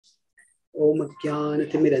Om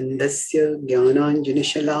Jnanatimirandasya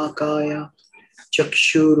Jnananjanashalakaya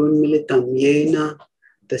Chakshurunmilitam Yena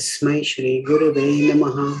Tasmai Shri Gurave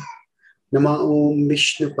Namaha. Nama Om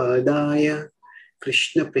Vishnupadaya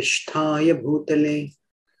Krishna Pristhaya Bhutale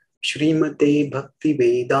Shrimate Bhakti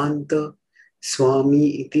Vedanta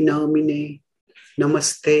Swami Iti Namine.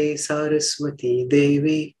 Namaste Saraswati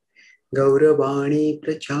Devi Gauravani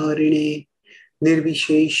Pracharine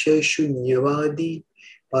Nirvishesha Shunyavadi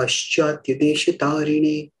Paschatya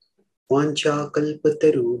Deshatarine Vancha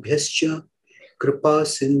Kalpatarubhyascha Kripa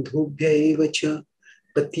Sindhubhya Evacha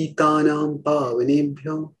Patitanam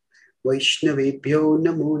Pavanebhyo Vaishnavebhyo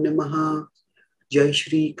Namo Namaha. Jai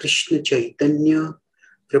Shri Krishna Chaitanya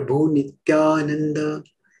Prabhu Nityananda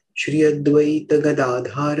Shri Advaita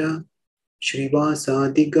Gadadhara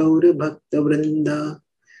Shrivasadi Gaura Bhakta Vrinda.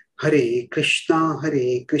 Hare Krishna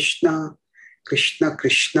Krishna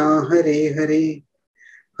Krishna Hare Hare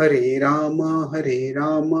Hare Rama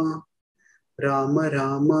Rama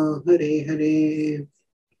Rama Hare Hare.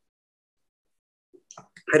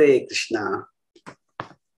 Hare Krishna.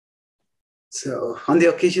 So, on the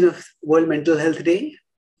occasion of World Mental Health Day,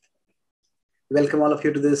 welcome all of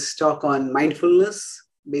you to this talk on mindfulness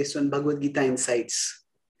based on Bhagavad-gita insights.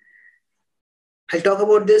 I'll talk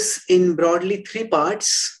about this in broadly three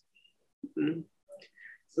parts.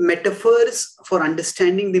 Metaphors for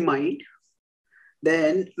understanding the mind,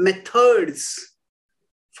 then methods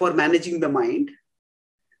for managing the mind,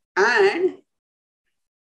 and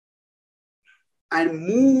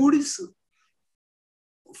moods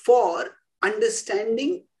for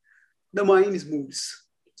understanding the mind's moods.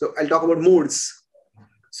 So I'll talk about modes.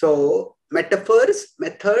 So metaphors,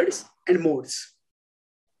 methods, and modes.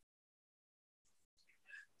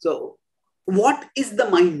 So what is the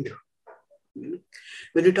mind?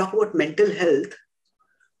 When we talk about mental health,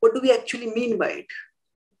 what do we actually mean by it?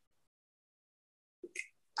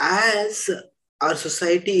 As our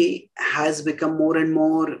society has become more and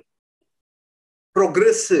more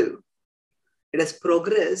progressive, it has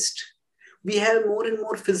progressed, we have more and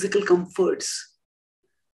more physical comforts.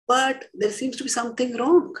 But there seems to be something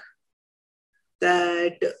wrong,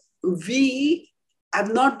 that we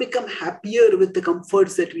have not become happier with the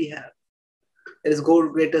comforts that we have. There is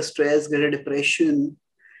greater stress, greater depression,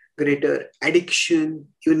 greater addiction,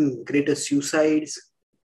 even greater suicides.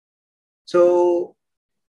 So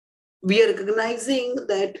we are recognizing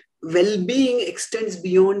that well-being extends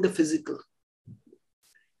beyond the physical.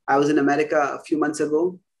 I was in America a few months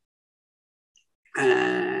ago,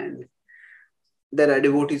 and there are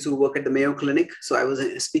devotees who work at the Mayo Clinic. So I was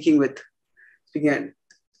speaking at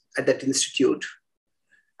that institute.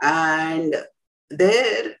 And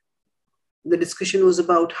there, the discussion was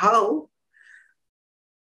about how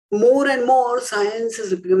more and more science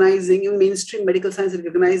is recognizing, in mainstream medical science is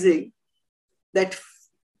recognizing that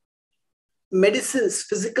medicines,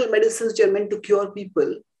 physical medicines which are meant to cure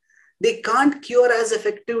people, they can't cure as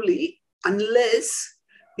effectively unless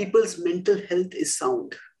people's mental health is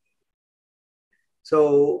sound.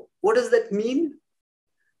 So what does that mean?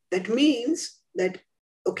 That means that,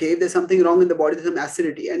 okay, if there's something wrong in the body, there's some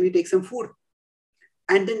acidity, and we take some food.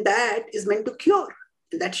 And then that is meant to cure.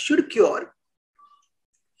 And that should cure.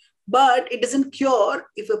 But it doesn't cure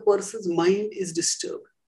if a person's mind is disturbed.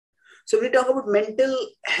 So when we talk about mental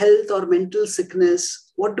health or mental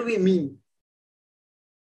sickness, what do we mean?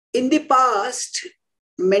 In the past,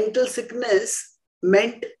 mental sickness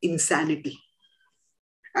meant insanity.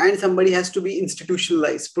 And somebody has to be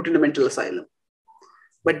institutionalized, put in a mental asylum.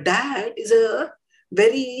 But that is a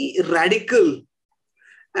very radical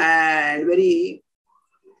and very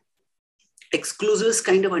exclusivist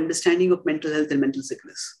kind of understanding of mental health and mental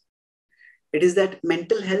sickness. It is that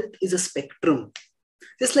mental health is a spectrum.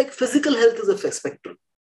 Just like physical health is a spectrum.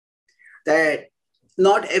 That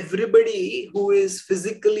not everybody who is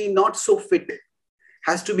physically not so fit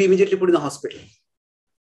has to be immediately put in the hospital.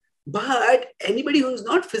 But anybody who is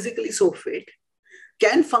not physically so fit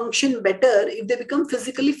can function better if they become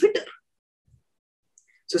physically fitter.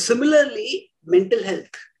 So similarly, mental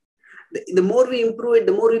health. The more we improve it,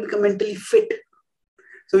 the more we become mentally fit.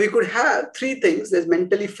 So we could have three things. There's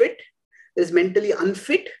mentally fit, there's mentally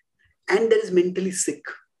unfit, and there is mentally sick.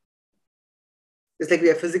 It's like we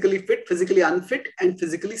are physically fit, physically unfit, and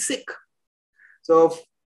physically sick. So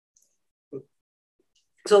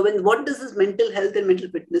what does this mental health and mental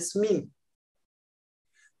fitness mean?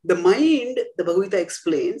 The mind, the Bhagavad-gita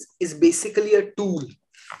explains, is basically a tool.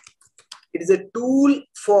 It is a tool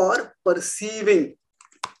for perceiving.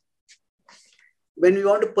 When we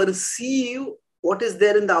want to perceive what is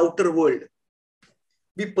there in the outer world,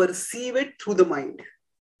 we perceive it through the mind.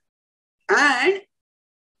 And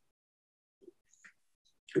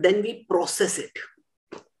then we process it.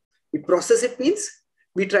 We process it means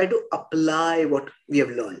we try to apply what we have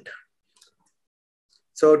learned.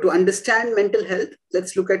 So to understand mental health,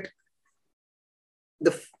 let's look at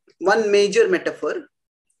the one major metaphor,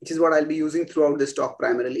 which is what I'll be using throughout this talk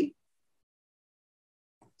primarily.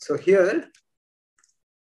 So here,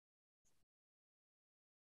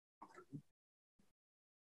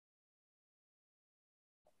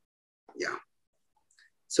 yeah.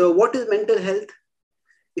 So what is mental health?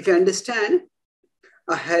 If you understand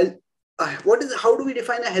how do we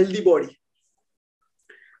define a healthy body?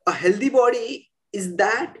 A healthy body is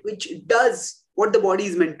that which does what the body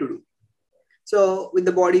is meant to do. So with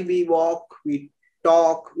the body, we walk, we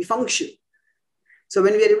talk, we function. So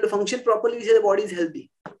when we are able to function properly, we say the body is healthy.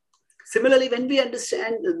 Similarly, when we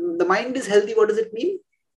understand the mind is healthy, what does it mean?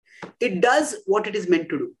 It does what it is meant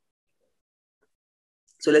to do.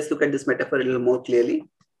 So let's look at this metaphor a little more clearly.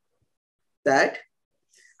 That,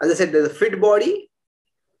 as I said, there's a fit body,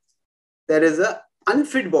 there is an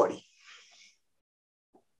unfit body.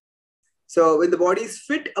 So when the body is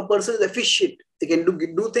fit, a person is efficient. They can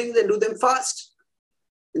do things and do them fast.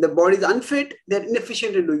 When the body is unfit, they're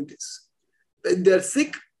inefficient in doing this. When they're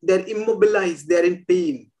sick, they're immobilized, they're in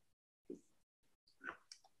pain.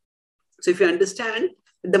 So if you understand,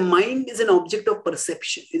 the mind is an object of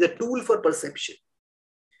perception, is a tool for perception.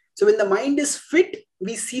 So when the mind is fit,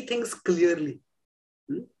 we see things clearly.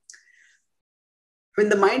 When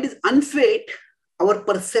the mind is unfit, our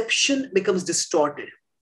perception becomes distorted.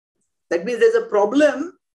 That means there's a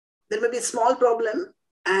problem, there may be a small problem,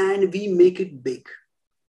 and we make it big.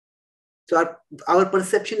 So our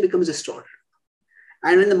perception becomes distorted.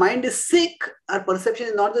 And when the mind is sick, our perception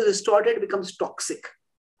is not just distorted, it becomes toxic.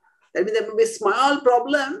 That means there may be a small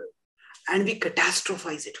problem, and we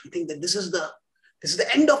catastrophize it. We think that this is the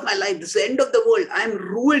end of my life, this is the end of the world. I am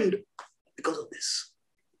ruined because of this.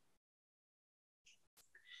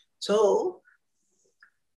 So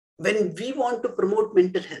when we want to promote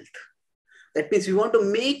mental health, that means we want to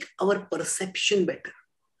make our perception better.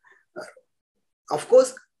 Of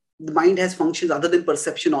course, the mind has functions other than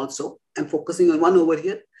perception also. I'm focusing on one over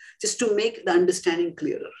here, just to make the understanding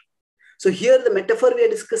clearer. So here the metaphor we are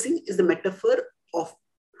discussing is the metaphor of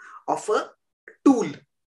a tool.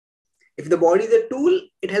 If the body is a tool,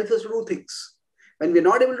 it helps us to do things. When we're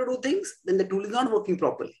not able to do things, then the tool is not working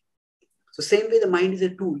properly. So same way, the mind is a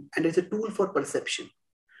tool, and it's a tool for perception.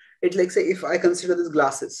 It's like, say, if I consider these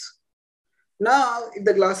glasses. Now, if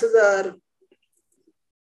the glasses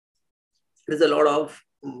there's a lot of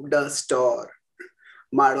dust or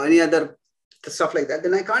mud or any other stuff like that,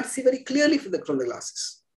 then I can't see very clearly from the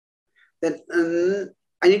glasses. Then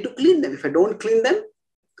I need to clean them. If I don't clean them,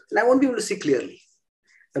 then I won't be able to see clearly.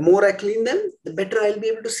 The more I clean them, the better I'll be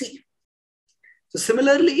able to see. So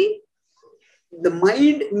similarly, the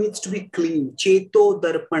mind needs to be clean. Cheto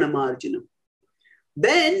darpana marjanam.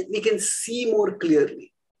 Then we can see more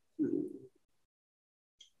clearly.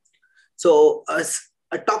 So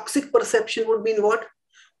a toxic perception would mean what?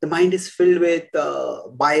 The mind is filled with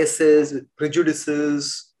biases, with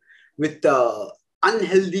prejudices, with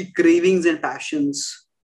unhealthy cravings and passions.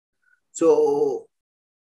 So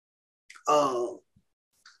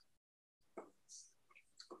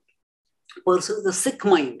person with a sick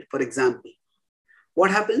mind, for example, what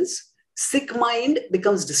happens? Sick mind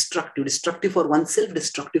becomes destructive for oneself,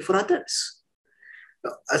 destructive for others.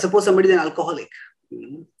 I suppose somebody is an alcoholic.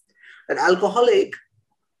 An alcoholic,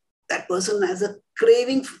 that person has a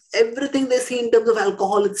craving for everything they see in terms of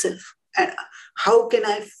alcohol itself. And how can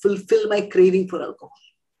I fulfill my craving for alcohol?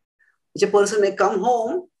 Which a person may come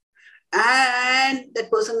home and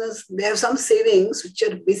that person they have some savings which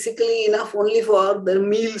are basically enough only for their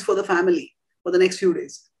meals for the family for the next few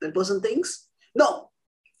days. That person thinks, no,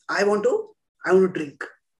 I want to drink.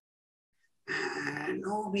 And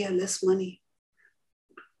no, we have less money.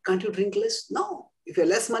 Can't you drink less? No. If you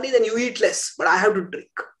have less money, then you eat less, but I have to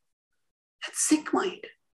drink. That's sick mind.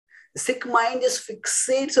 The sick mind just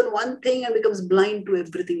fixates on one thing and becomes blind to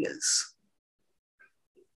everything else.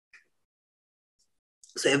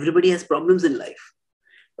 So everybody has problems in life.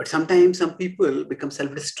 But sometimes some people become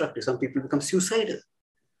self-destructive. Some people become suicidal.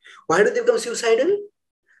 Why do they become suicidal?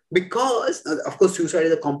 Because, of course, suicide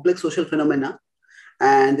is a complex social phenomena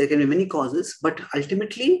and there can be many causes. But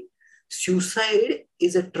ultimately, suicide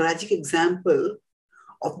is a tragic example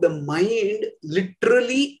of the mind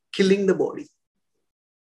literally killing the body.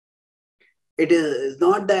 It is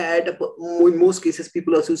not that in most cases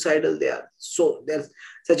people are suicidal. There's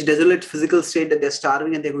such desolate physical state that they're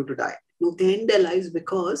starving and they're going to die. No, they end their lives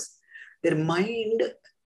because their mind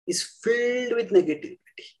is filled with negativity.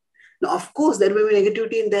 Now, of course, there will be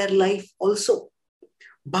negativity in their life also.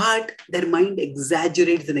 but their mind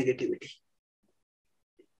exaggerates the negativity.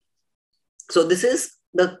 So this is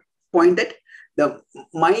the point, that the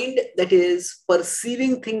mind that is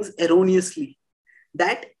perceiving things erroneously,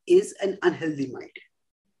 that is an unhealthy mind.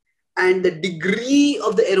 And the degree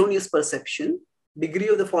of the erroneous perception, degree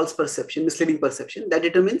of the false perception, misleading perception, that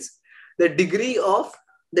determines the degree of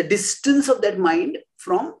the distance of that mind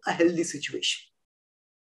from a healthy situation.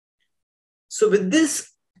 So with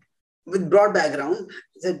this, with broad background,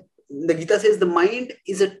 the Gita says the mind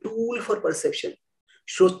is a tool for perception.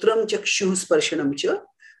 Shrotram chakshu sparshanam cha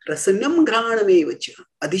rasanyam ghranam cha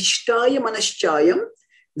adhishtaya manaschayam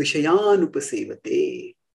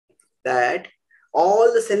vishayanupasevate. That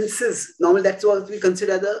all the senses, normally that's what we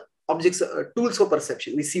consider the objects, tools for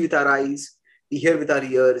perception. We see with our eyes, we hear with our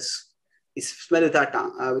ears, we smell with our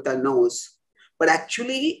tongue, with our nose. But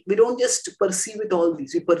actually, we don't just perceive with all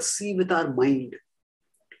these, we perceive with our mind.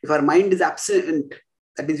 If our mind is absent,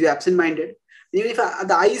 that means we're absent-minded. Even if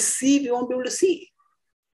the eyes see, we won't be able to see.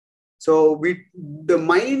 So the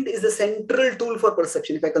mind is the central tool for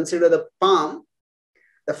perception. If I consider the palm,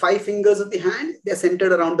 the 5 fingers of the hand, they are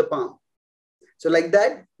centered around the palm. So like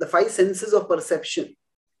that, the 5 senses of perception,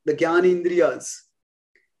 the jnana indriyas,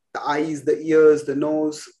 the eyes, the ears, the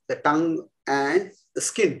nose, the tongue, and the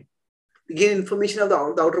skin. We gain information of the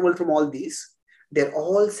outer world from all these. They're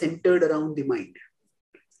all centered around the mind.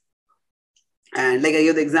 And like I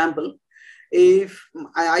gave the example, if my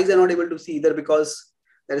eyes are not able to see, either because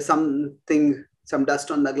there is something, some dust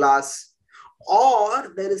on the glass,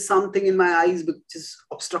 or there is something in my eyes which is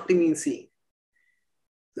obstructing me in seeing,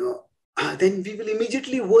 then we will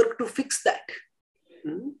immediately work to fix that.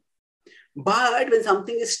 But when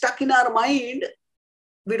something is stuck in our mind,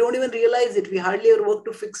 we don't even realize it. We hardly ever work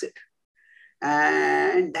to fix it.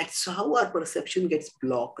 And that's how our perception gets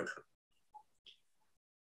blocked.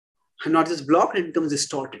 And not just blocked, it becomes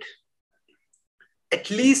distorted. At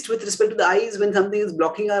least with respect to the eyes, when something is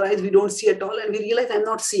blocking our eyes, we don't see at all and we realize I'm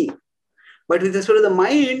not seeing. But with respect to the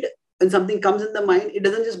mind, when something comes in the mind, it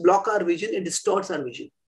doesn't just block our vision, it distorts our vision.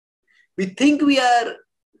 We think we are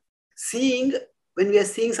seeing when we are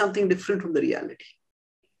seeing something different from the reality.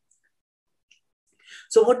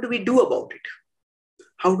 So what do we do about it?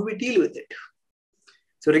 How do we deal with it?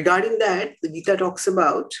 So regarding that, the Gita talks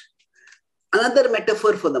about another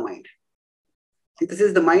metaphor for the mind. It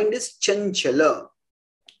says the mind is chanchala.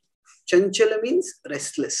 Chanchala means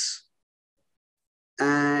restless.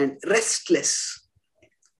 And restless.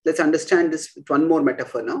 Let's understand this with one more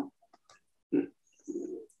metaphor now.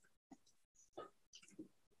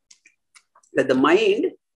 That the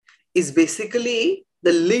mind is basically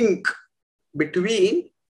the link between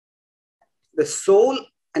the soul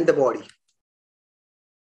and the body.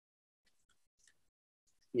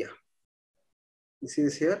 Yeah. You see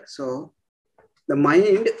this here? So the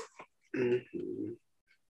mind,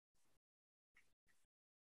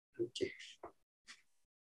 okay.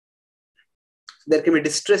 There can be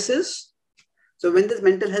distresses. So when this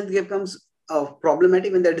mental health becomes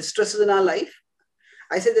problematic, when there are distresses in our life,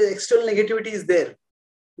 I say the external negativity is there.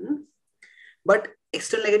 But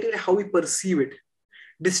external negativity, how we perceive it.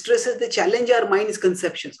 Distresses, they challenge our mind's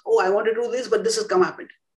conceptions. Oh, I want to do this, but this has happened.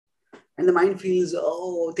 And the mind feels,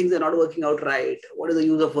 oh, things are not working out right. What is the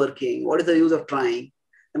use of working? What is the use of trying?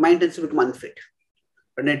 The mind tends to become unfit.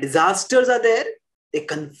 But when disasters are there, they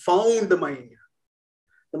confound the mind.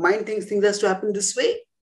 The mind thinks things has to happen this way.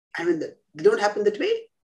 I mean, they don't happen that way.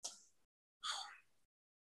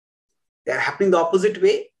 They are happening the opposite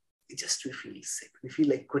way. We feel sick. We feel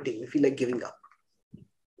like quitting. We feel like giving up.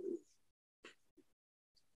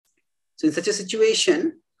 So in such a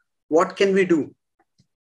situation, what can we do?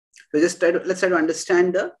 So let's try to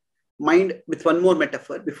understand the mind with one more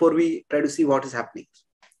metaphor before we try to see what is happening.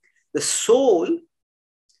 The soul,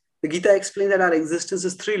 the Gita explains that our existence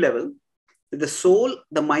is 3 levels: the soul,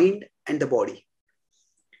 the mind, and the body.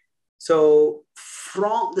 So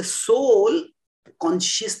from the soul,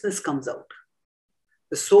 consciousness comes out.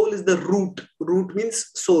 The soul is the root. Root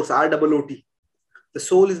means source, R-O-O-T. The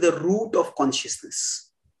soul is the root of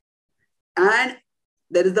consciousness. And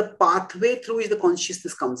there is the pathway through which the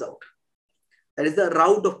consciousness comes out. That is the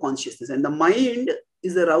route of consciousness. And the mind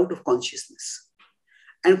is the route of consciousness.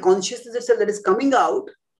 And consciousness itself that is coming out,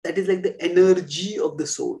 that is like the energy of the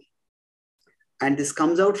soul. And this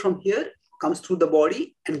comes out from here, comes through the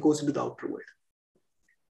body and goes into the outer world.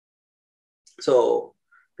 So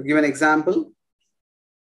to give an example,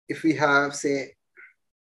 if we have, say,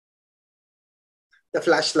 the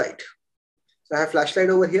flashlight. So I have flashlight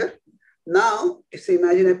over here. Now, if you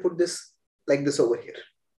imagine I put this like this over here.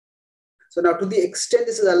 So now to the extent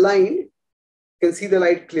this is aligned, you can see the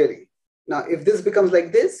light clearly. Now, if this becomes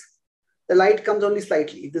like this, the light comes only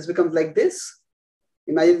slightly. If this becomes like this,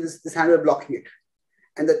 imagine this hand we're blocking it.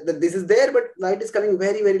 And this is there, but light is coming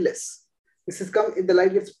very, very less. This is come if the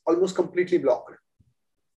light gets almost completely blocked.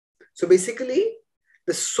 So basically,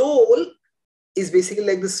 the soul is basically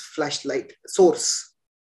like this flashlight source.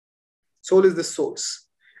 Soul is the source.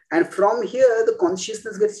 And from here, the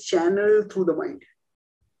consciousness gets channeled through the mind.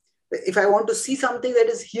 If I want to see something that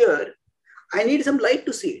is here, I need some light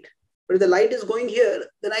to see it. But if the light is going here,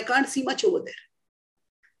 then I can't see much over there.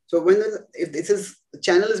 So if the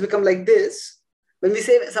channel has become like this, when we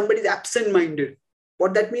say somebody is absent-minded,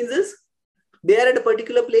 what that means is they are at a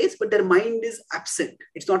particular place, but their mind is absent.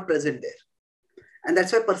 It's not present there. And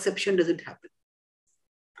that's why perception doesn't happen.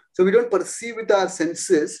 So we don't perceive with our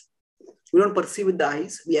senses. We don't perceive with the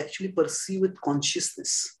eyes. We actually perceive with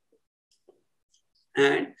consciousness.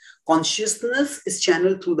 And consciousness is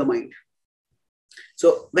channeled through the mind.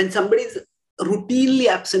 So when somebody is routinely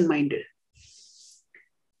absent-minded,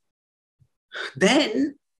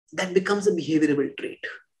 then that becomes a behavioral trait.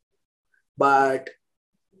 But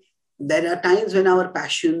there are times when our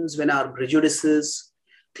passions, when our prejudices,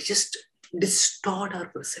 they just distort our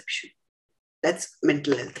perception. That's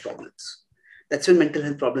mental health problems. That's when mental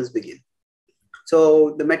health problems begin.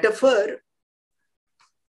 So the metaphor,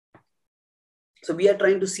 so we are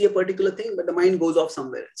trying to see a particular thing, but the mind goes off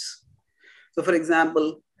somewhere else. So for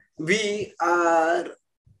example, we are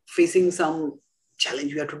facing some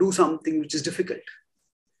challenge. We have to do something which is difficult.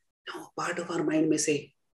 Now, part of our mind may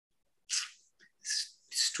say,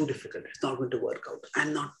 it's too difficult. It's not going to work out.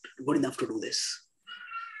 I'm not good enough to do this.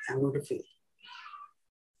 I'm going to fail.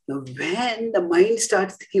 Now, when the mind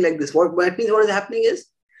starts thinking like this, what means what is happening is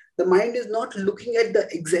the mind is not looking at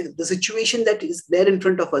the situation that is there in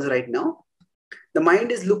front of us right now. The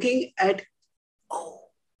mind is looking at, oh,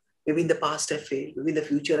 maybe in the past I failed. Maybe in the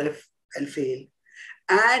future I'll fail.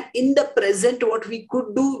 And in the present, what we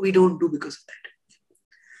could do, we don't do because of that.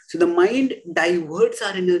 So the mind diverts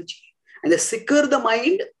our energy. And the sicker the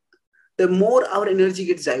mind, the more our energy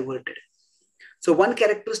gets diverted. So one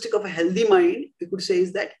characteristic of a healthy mind, we could say,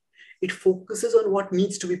 is that it focuses on what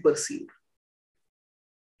needs to be perceived.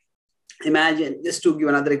 Imagine, just to give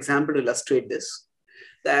another example to illustrate this,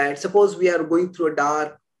 that suppose we are going through a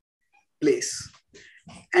dark place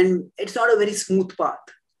and it's not a very smooth path.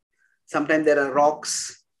 Sometimes there are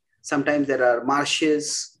rocks, sometimes there are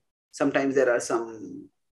marshes, sometimes there are some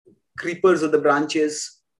creepers of the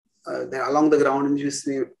branches they're along the ground,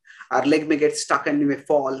 and our leg may get stuck and we may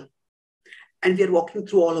fall. And we are walking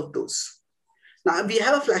through all of those. Now we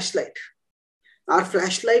have a flashlight. Our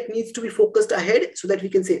flashlight needs to be focused ahead so that we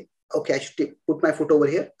can say, okay, I should put my foot over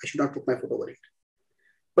here. I should not put my foot over it.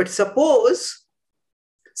 But suppose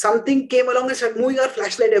something came along and started moving our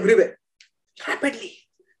flashlight everywhere, rapidly.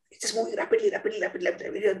 It's just moving rapidly.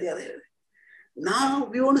 Now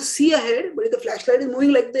we want to see ahead, but if the flashlight is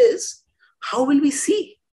moving like this, how will we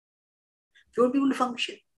see? We won't be able to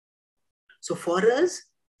function. So for us,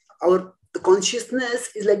 the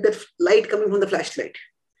consciousness is like that light coming from the flashlight.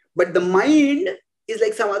 But the mind is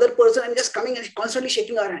like some other person and just coming and constantly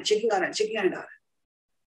shaking our hand.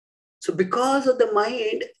 So because of the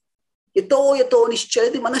mind, the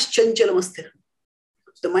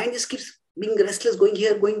mind just keeps being restless, going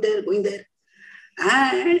here, going there.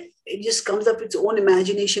 And it just comes up with its own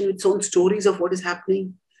imagination, with its own stories of what is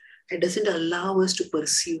happening. It doesn't allow us to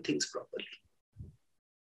perceive things properly.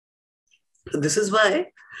 So this is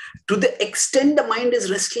why, to the extent the mind is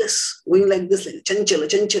restless, going like this, like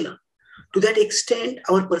chanchala, to that extent,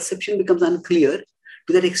 our perception becomes unclear.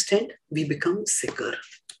 To that extent, we become sicker.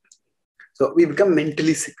 So we become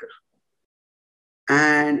mentally sicker.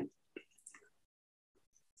 And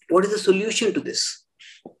what is the solution to this?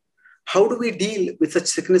 How do we deal with such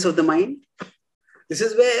sickness of the mind? This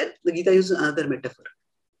is where the Gita uses another metaphor.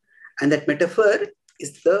 And that metaphor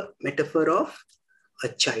is the metaphor of a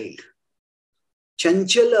child.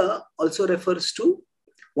 Chanchala also refers to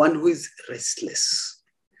one who is restless.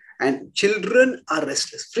 And children are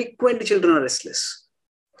restless. Frequent children are restless.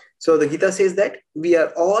 So the Gita says that we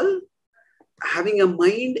are all having a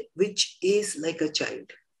mind which is like a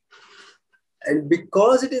child. And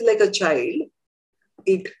because it is like a child,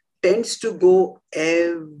 it tends to go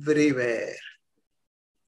everywhere.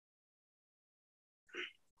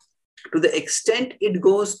 To the extent it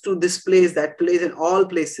goes to this place, that place, and all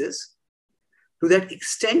places, to that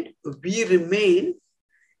extent, we remain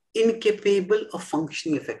incapable of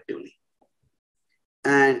functioning effectively.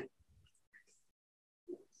 And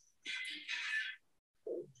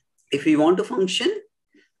if we want to function,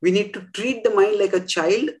 we need to treat the mind like a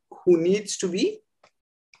child who needs to be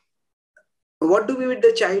what do we with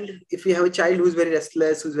the child? If we have a child who's very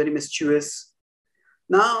restless, who's very mischievous,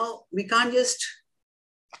 now we can't just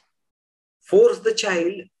force the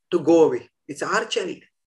child to go away. It's our child.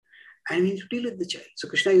 And we need to deal with the child. So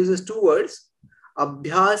Krishna uses two words,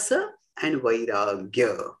 Abhyasa and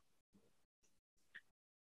Vairagya.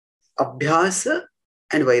 Abhyasa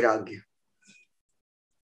and Vairagya.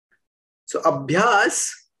 So Abhyas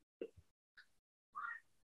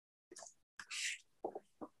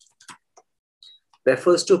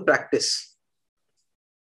refers to practice.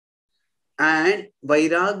 And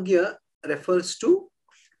Vairagya refers to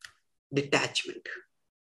detachment.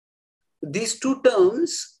 These two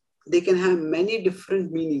terms, they can have many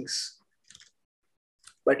different meanings.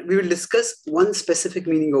 But we will discuss one specific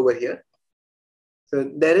meaning over here. So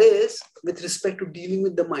there is, with respect to dealing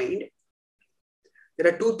with the mind,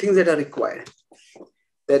 there are two things that are required.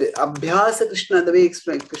 There is Abhyasa Krishna, the way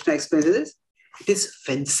Krishna explains it is, it is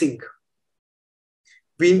fencing.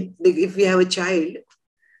 If we have a child,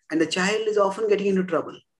 and the child is often getting into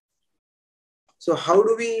trouble. So how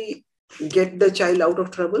do we get the child out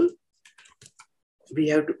of trouble? We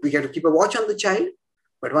have to keep a watch on the child.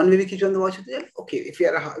 But one way we keep on the watch of the child, okay, if we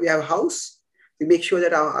have a house, we make sure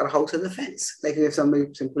that our house has a fence. Like if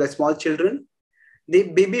somebody simple as small children, they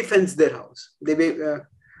baby fence their house. They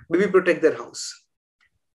baby protect their house.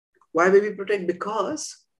 Why baby protect?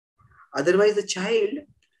 Because otherwise the child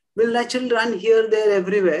will naturally run here, there,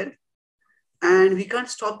 everywhere. And we can't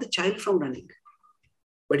stop the child from running.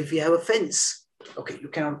 But if we have a fence, okay, you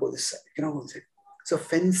cannot go this side, you cannot go this side. So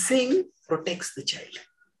fencing protects the child.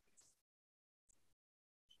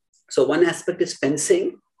 So one aspect is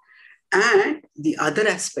fencing, and the other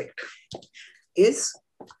aspect is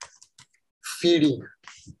feeding.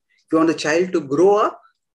 If you want the child to grow up,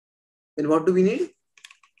 then what do we need?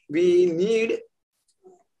 We need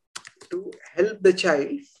to help the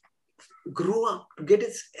child grow up, to get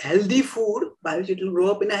its healthy food by which it will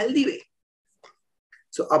grow up in a healthy way.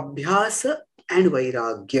 So Abhyasa and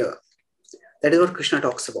Vairagya. That is what Krishna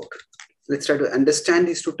talks about. Let's try to understand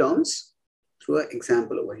these two terms through an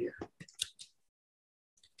example over here.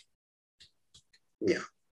 Yeah.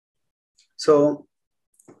 So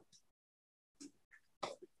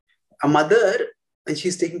a mother, when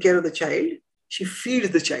she's taking care of the child, she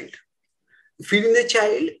feeds the child. Feeding the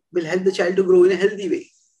child will help the child to grow in a healthy way.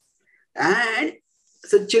 And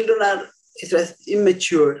so children are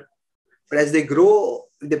immature, but as they grow,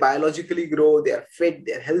 they biologically grow, they are fed,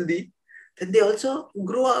 they are healthy, then they also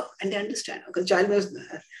grow up and they understand. Okay, as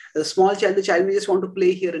a small child, the child may just want to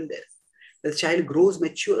play here and there. The child grows,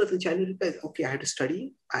 matures, the child realizes, okay, I have to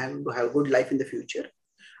study, I have to have a good life in the future.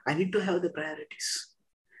 I need to have the priorities.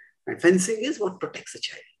 And fencing is what protects the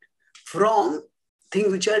child from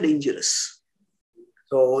things which are dangerous.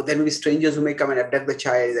 So there may be strangers who may come and abduct the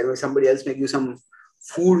child. There may be somebody else make you some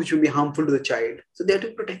food which will be harmful to the child. So they have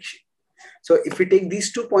to protection. So if we take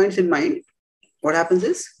these 2 points in mind, what happens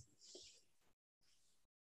is,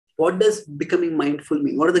 what does becoming mindful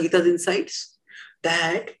mean? What are the Gita's insights?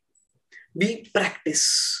 That we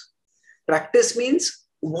practice. Practice means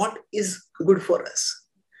what is good for us.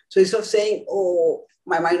 So instead of saying, oh,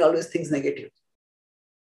 my mind always thinks negative.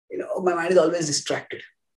 My mind is always distracted.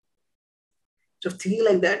 So thinking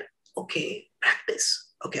like that, okay,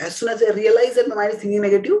 practice. Okay, as soon as I realize that my mind is thinking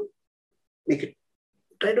negative,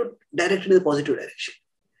 try to direct it in the positive direction.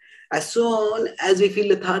 As soon as we feel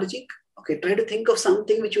lethargic, okay, try to think of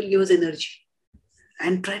something which will give us energy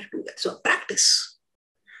and try to do that. So practice.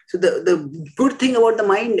 So the good thing about the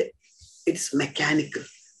mind, it's mechanical.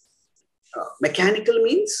 Mechanical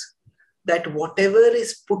means that whatever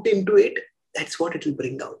is put into it, that's what it will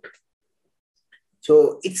bring out.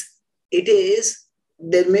 So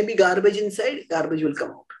there may be garbage inside, garbage will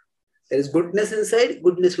come out. There is goodness inside,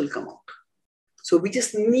 goodness will come out. So we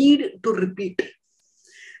just need to repeat.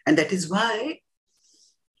 And that is why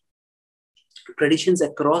traditions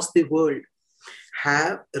across the world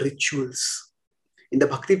have rituals. In the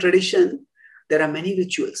Bhakti tradition, there are many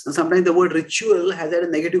rituals. Now, sometimes the word ritual has had a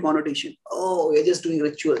negative connotation. Oh, we're just doing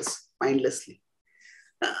rituals mindlessly.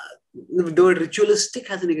 The word ritualistic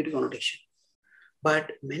has a negative connotation.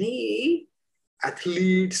 But many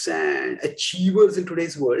athletes and achievers in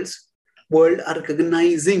today's world are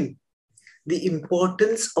recognizing the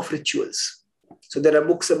importance of rituals. So there are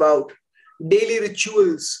books about daily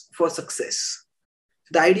rituals for success.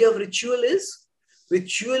 The idea of ritual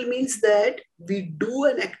means that we do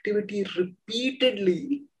an activity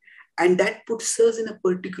repeatedly and that puts us in a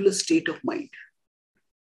particular state of mind.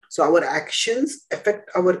 So our actions affect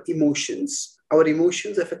our emotions. Our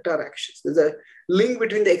emotions affect our actions. There's a link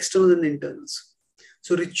between the external and the internals.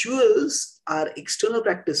 So rituals are external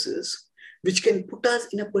practices which can put us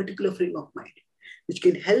in a particular frame of mind, which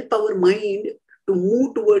can help our mind to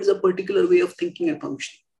move towards a particular way of thinking and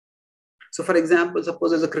functioning. So for example,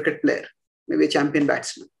 suppose there's a cricket player, maybe a champion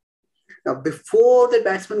batsman. Now, before the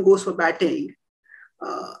batsman goes for batting,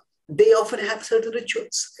 they often have certain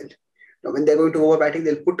rituals. Now, when they're going to over batting,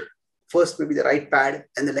 they'll put first maybe the right pad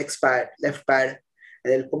and the left pad,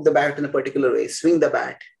 and they'll put the bat in a particular way, swing the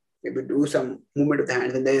bat, maybe do some movement of the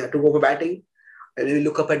hands. When they have to go for batting, and they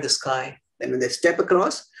look up at the sky. Then when they step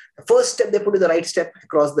across, the first step they put is the right step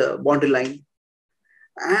across the boundary line.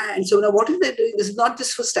 And so now what is they doing? This is not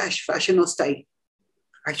just for fashion or style.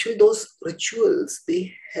 Actually, those rituals,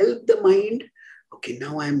 they help the mind. Okay,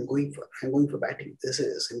 now I'm going for batting. This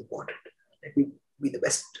is important. Let me be the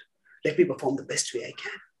best. Let me perform the best way I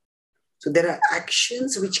can. So there are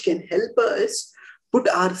actions which can help us put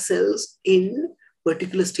ourselves in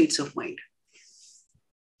particular states of mind.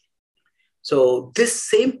 So this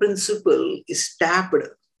same principle is tapped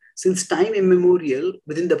since time immemorial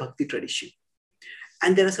within the Bhakti tradition.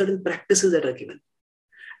 And there are certain practices that are given.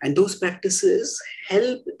 And those practices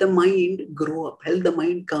help the mind grow up, help the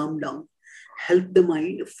mind calm down, help the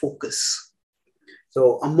mind focus.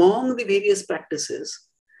 So among the various practices,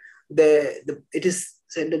 it is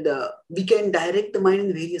said that we can direct the mind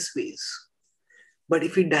in various ways. But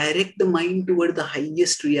if we direct the mind toward the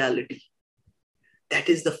highest reality, that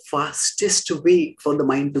is the fastest way for the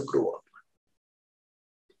mind to grow up.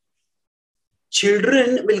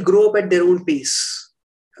 Children will grow up at their own pace.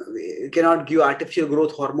 You cannot give artificial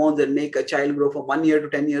growth hormones and make a child grow from 1 year to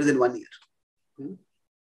 10 years in 1 year.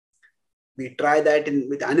 We try that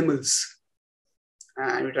with animals.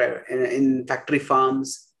 And we try in factory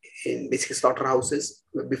farms, in basically slaughterhouses,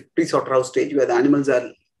 pre-slaughterhouse stage where the animals are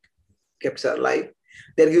kept alive.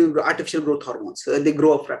 They're giving artificial growth hormones so that they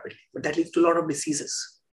grow up rapidly. But that leads to a lot of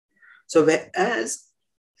diseases. So whereas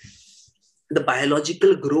the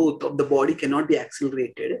biological growth of the body cannot be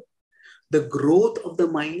accelerated, the growth of the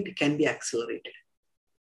mind can be accelerated.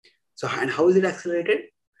 So, and how is it accelerated?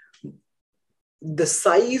 The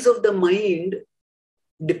size of the mind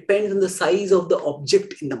depends on the size of the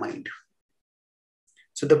object in the mind.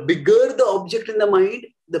 So the bigger the object in the mind,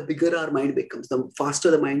 the bigger our mind becomes, the faster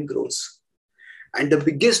the mind grows. And the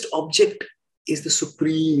biggest object is the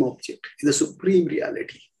supreme object, the supreme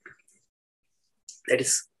reality. That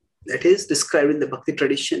is described in the Bhakti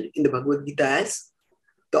tradition, in the Bhagavad-gita as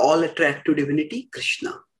the all-attractive divinity,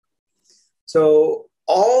 Krishna. So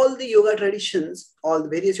all the yoga traditions, all the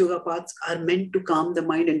various yoga paths are meant to calm the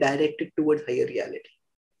mind and direct it towards higher reality.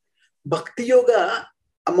 Bhakti yoga,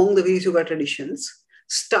 among the various yoga traditions,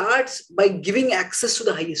 starts by giving access to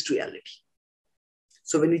the highest reality.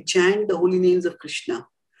 So when we chant the holy names of Krishna,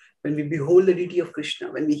 when we behold the deity of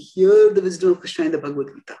Krishna, when we hear the wisdom of Krishna in the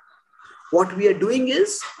Bhagavad-gita, what we are doing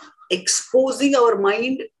is exposing our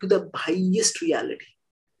mind to the highest reality.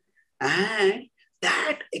 And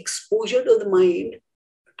that exposure to the mind,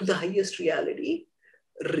 to the highest reality,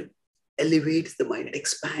 elevates the mind, it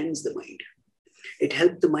expands the mind. It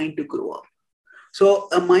helps the mind to grow up. So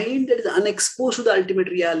a mind that is unexposed to the ultimate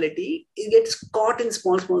reality, it gets caught in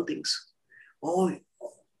small things. Oh,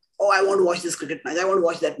 I want to watch this cricket match. I want to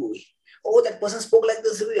watch that movie. Oh, that person spoke like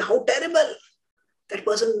this. How terrible. That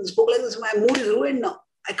person spoke like this. My mood is ruined now.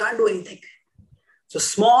 I can't do anything. So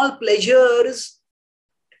small pleasures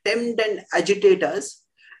tempt and agitate us,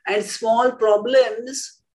 and small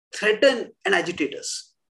problems threaten and agitate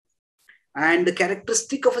us. And the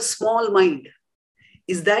characteristic of a small mind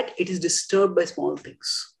is that it is disturbed by small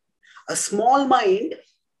things. A small mind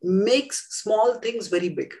makes small things very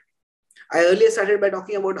big. I earlier started by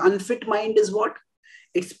talking about unfit mind is what?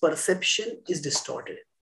 Its perception is distorted.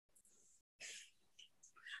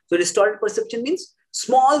 So distorted perception means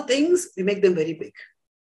small things, we make them very big.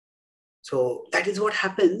 So that is what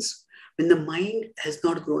happens when the mind has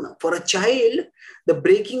not grown up. For a child, the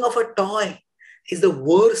breaking of a toy is the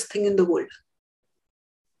worst thing in the world.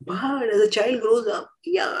 But as a child grows up,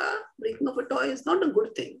 breaking of a toy is not a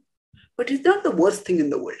good thing. But it's not the worst thing in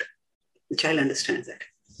the world. The child understands that.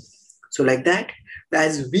 So like that,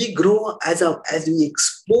 as we grow, as we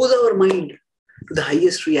expose our mind to the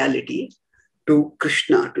highest reality, to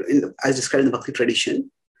Krishna, as described in the Bhakti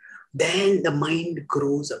tradition, then the mind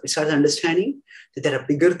grows up. It starts understanding that there are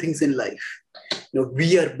bigger things in life.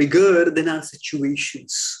 We are bigger than our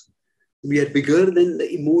situations. We are bigger than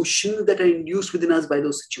the emotions that are induced within us by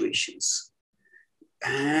those situations.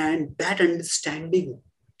 And that understanding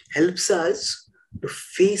helps us to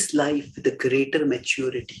face life with a greater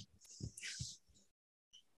maturity.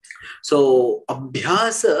 So,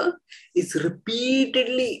 abhyasa is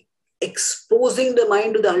repeatedly exposing the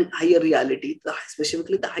mind to the higher reality,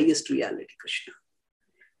 specifically the highest reality, Krishna.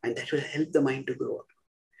 And that will help the mind to grow up.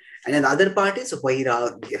 And another part is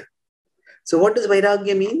Vairagya. So what does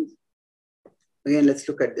Vairagya mean? Again, let's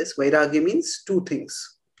look at this. Vairagya means two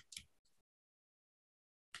things.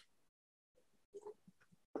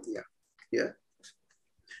 Yeah.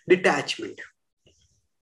 Detachment.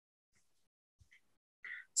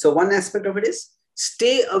 So one aspect of it is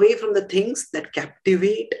stay away from the things that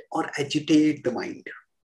captivate or agitate the mind.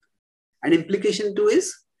 And implication two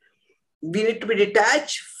is we need to be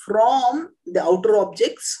detached from the outer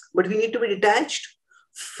objects, but we need to be detached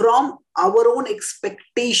from our own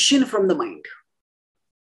expectation from the mind.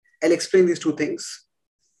 I'll explain these two things.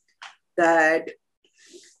 That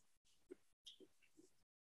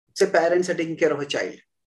say parents are taking care of a child.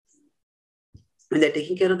 When they're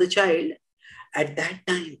taking care of the child, at that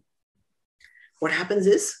time, what happens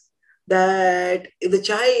is that if the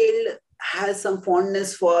child has some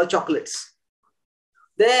fondness for chocolates,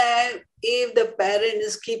 then if the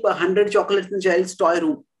parents keep 100 chocolates in the child's toy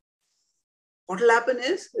room, what will happen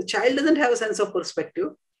is the child doesn't have a sense of perspective.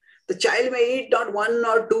 The child may eat not 1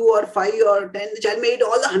 or 2 or 5 or 10. The child may eat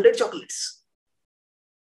all the 100 chocolates.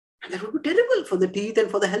 And that would be terrible for the teeth and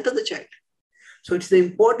for the health of the child. So it's the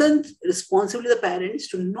important responsibility of the parents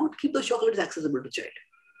to not keep those chocolates accessible to the child.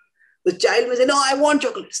 The child may say, no, I want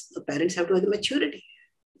chocolates. The parents have to have the maturity.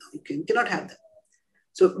 No, you cannot have them.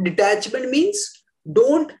 So detachment means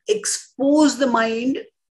don't expose the mind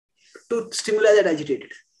to stimuli that agitate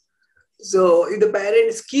it. So if the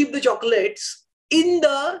parents keep the chocolates in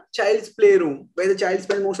the child's playroom, where the child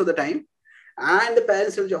spends most of the time, and the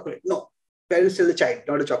parents tell the chocolate, no, parents tell the child,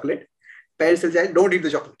 not the chocolate. Parents tell the child, don't eat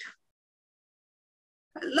the chocolate.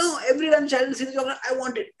 No, every time the child will see the chocolate, I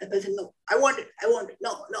want it. The parents say, no, I want it,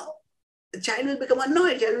 no. The child will become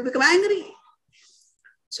annoyed, the child will become angry.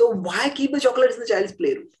 So why keep the chocolates in the child's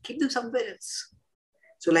playroom? Keep them somewhere else.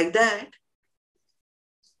 So like that,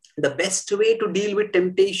 the best way to deal with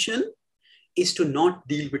temptation is to not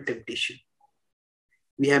deal with temptation.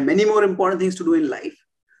 We have many more important things to do in life.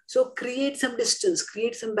 So create some distance,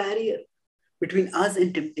 create some barrier between us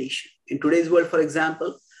and temptation. In today's world, for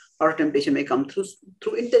example, our temptation may come through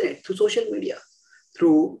internet, through social media,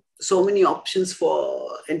 through so many options for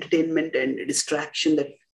entertainment and distraction that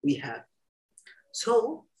we have.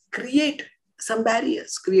 So create some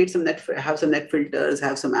barriers, have some net filters,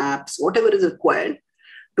 have some apps, whatever is required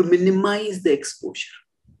to minimize the exposure.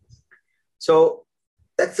 So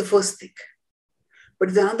that's the first thing.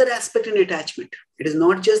 But there's another aspect in detachment. It is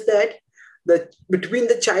not just that between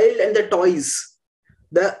the child and the toys,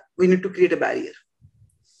 we need to create a barrier.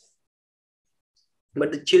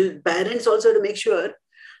 But the parents also have to make sure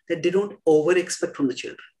that they don't over-expect from the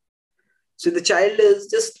children. So the child is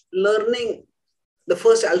just learning the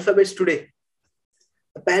first alphabets today.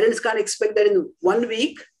 The parents can't expect that in 1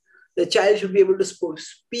 week, the child should be able to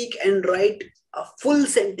speak and write a full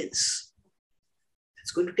sentence.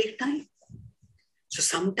 It's going to take time. So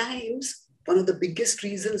sometimes one of the biggest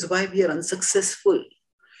reasons why we are unsuccessful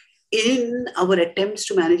in our attempts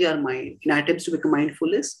to manage our mind, in our attempts to become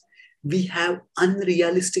mindful is we have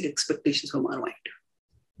unrealistic expectations from our mind.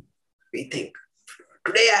 We think,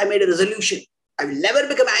 today I made a resolution. I will never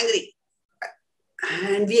become angry.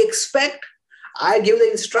 And we expect, I give the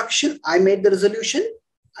instruction, I made the resolution,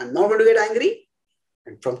 I'm not going to get angry.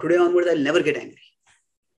 And from today onwards, I'll never get angry.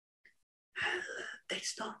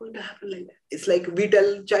 That's not going to happen like that. It's like we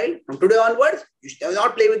tell child, from today onwards, you shall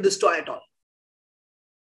not play with this toy at all.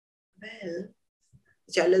 Well,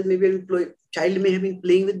 the child may have been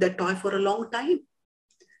playing with that toy for a long time.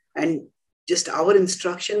 And just our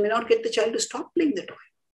instruction may not get the child to stop playing the toy.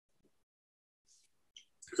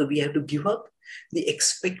 So we have to give up the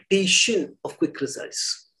expectation of quick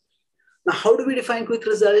results. Now, how do we define quick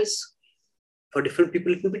results? For different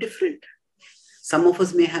people, it may be different. Some of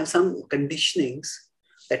us may have some conditionings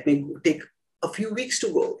that may take a few weeks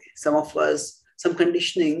to go away. Some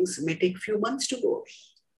conditionings may take a few months to go away.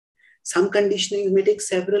 Some conditionings may take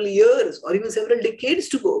several years or even several decades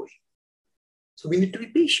to go away. So we need to be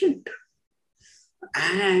patient.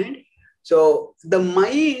 And so the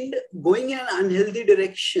mind going in an unhealthy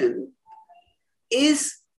direction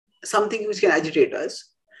is something which can agitate us.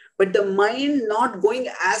 But the mind not going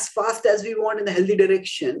as fast as we want in the healthy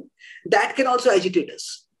direction, that can also agitate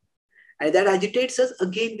us. And that agitates us,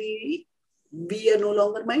 again, we are no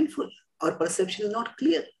longer mindful. Our perception is not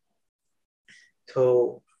clear.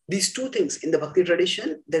 So these two things in the Bhakti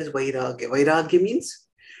tradition, there is Vairagya. Vairagya means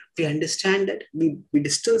we understand that we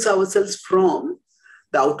distance ourselves from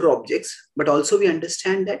the outer objects, but also we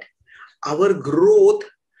understand that our growth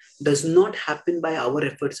does not happen by our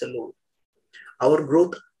efforts alone. Our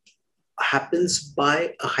growth happens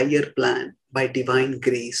by a higher plan, by divine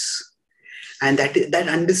grace. And that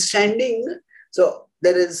understanding, so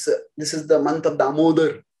this is the month of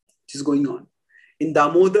Damodar, which is going on. In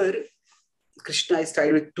Damodar, Krishna is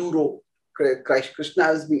tied with two ropes. Krishna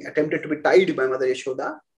has been attempted to be tied by Mother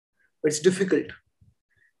Yashoda, but it's difficult.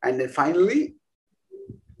 And then finally,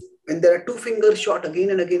 when there are two fingers shot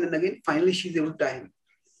again and again and again, finally she's able to tie him.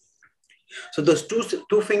 So those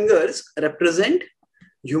two fingers represent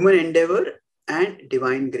human endeavor and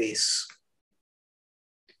divine grace.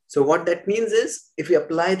 So what that means is, if we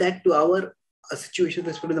apply that to our situation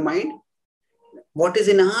with respect to the mind, what is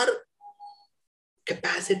in our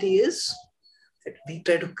capacity is that we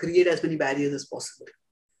try to create as many barriers as possible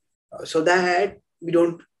so that we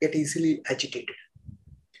don't get easily agitated.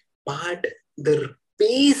 But the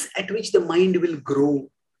pace at which the mind will grow,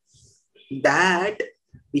 that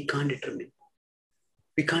we can't determine.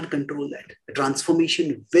 We can't control that. The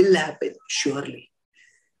transformation will happen, surely,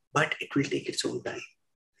 but it will take its own time.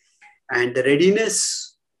 And the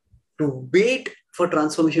readiness to wait for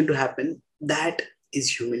transformation to happen, that is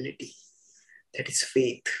humility. That is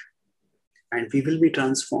faith. And we will be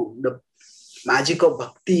transformed. The magic of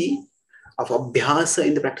bhakti, of abhyasa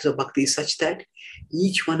in the practice of bhakti is such that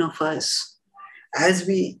each one of us, as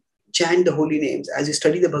we chant the holy names, as we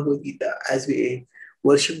study the Bhagavad-gita, as we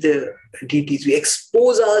worship the deities, we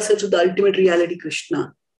expose ourselves to the ultimate reality,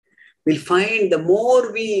 Krishna. We'll find the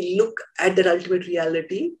more we look at that ultimate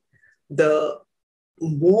reality, the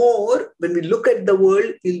more, when we look at the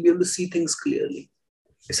world, we'll be able to see things clearly.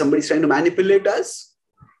 If somebody's trying to manipulate us,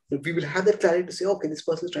 we will have that clarity to say, okay, this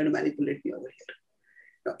person is trying to manipulate me over here.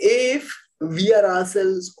 Now, if we are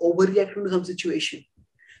ourselves overreacting to some situation,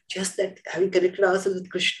 just that having connected ourselves with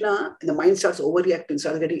Krishna, and the mind starts overreacting,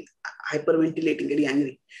 starts getting hyperventilating, getting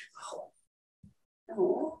angry. Oh,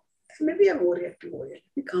 no, maybe I'm overreacting over here.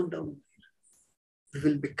 Let me calm down. We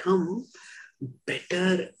will become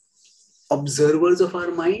better observers of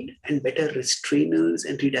our mind and better restrainers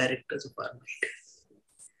and redirectors of our mind.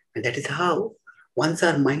 And that is how, once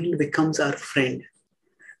our mind becomes our friend,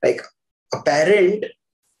 like a parent,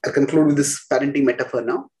 I'll conclude with this parenting metaphor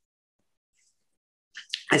now.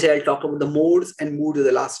 I said I'll talk about the modes, and mood is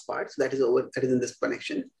the last part. So that is in this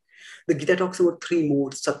connection. The Gita talks about three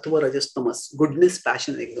modes: sattva, rajas, tamas, goodness,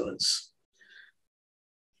 passion, and ignorance.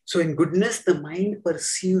 So in goodness, the mind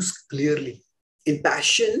perceives clearly. In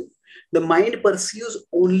passion, the mind perceives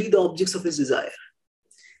only the objects of its desire.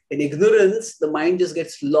 In ignorance, the mind just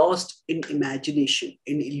gets lost in imagination,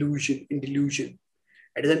 in illusion, in delusion.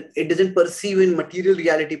 It doesn't perceive in material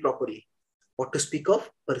reality properly. What to speak of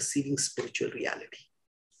perceiving spiritual reality.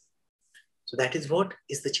 So that is what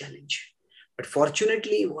is the challenge. But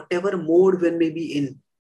fortunately, whatever mode one may be in,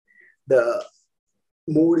 the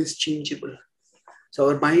mode is changeable. So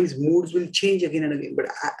our mind's moods will change again and again. But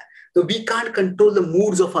so we can't control the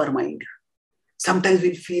moods of our mind. Sometimes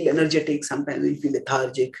we'll feel energetic, sometimes we'll feel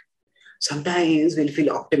lethargic, sometimes we'll feel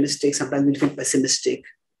optimistic, sometimes we'll feel pessimistic.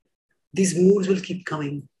 These moods will keep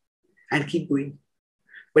coming and keep going.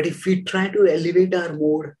 But if we try to elevate our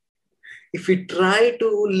mood, if we try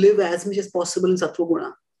to live as much as possible in Sattva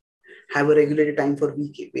Guna, have a regulated time for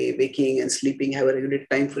waking and sleeping, have a regulated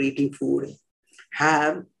time for eating food,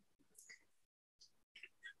 have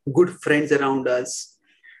good friends around us,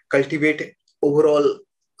 cultivate overall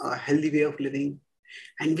a healthy way of living.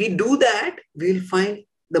 And we do that, we'll find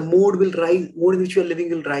the mode will rise, mode in which we are living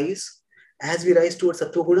will rise. As we rise towards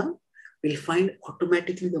Sattva Guna, we'll find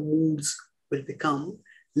automatically the moods will become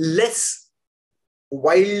less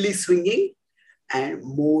wildly swinging and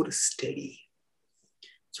more steady.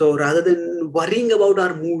 So rather than worrying about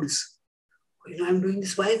our moods, I'm doing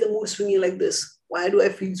this, why is the mood swinging like this? Why do I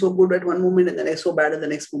feel so good at one moment and then I so bad at the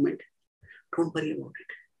next moment? Don't worry about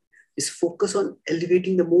it. Just focus on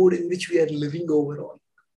elevating the mode in which we are living overall.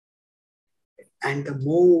 And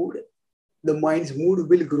the mind's mood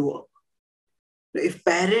will grow up. If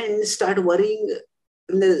parents start worrying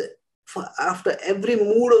after every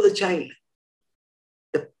mood of the child,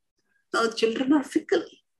 now children are fickle.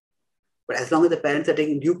 But as long as the parents are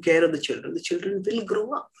taking due care of the children will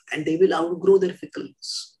grow up and they will outgrow their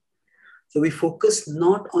fickleness. So we focus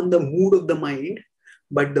not on the mood of the mind,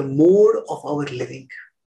 but the mode of our living.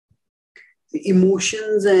 The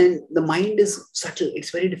emotions and the mind is subtle. It's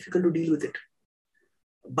very difficult to deal with it.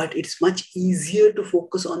 But it's much easier to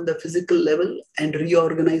focus on the physical level and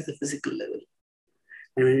reorganize the physical level.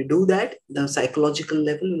 And when we do that, the psychological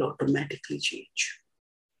level will automatically change.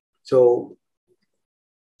 So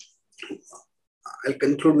I'll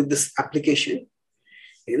conclude with this application.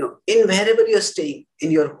 in wherever you're staying,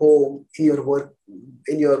 in your home, in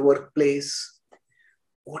your workplace,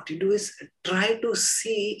 what you do is try to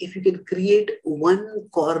see if you can create one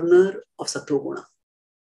corner of Sattva-guna.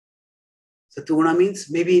 Sattva-guna means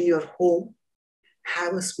maybe in your home,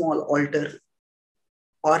 have a small altar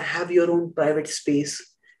or have your own private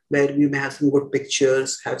space where you may have some good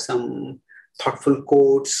pictures, have some thoughtful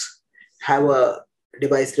quotes, have a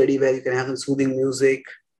device ready where you can have some soothing music,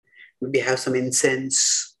 maybe have some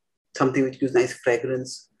incense, something which gives nice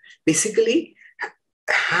fragrance. Basically,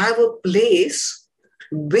 have a place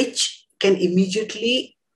which can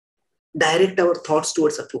immediately direct our thoughts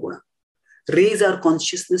towards Sattva-guna, raise our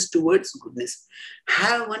consciousness towards goodness.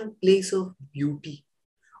 Have one place of beauty,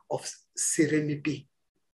 of serenity,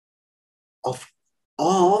 of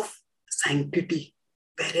sanctity,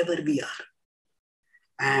 wherever we are.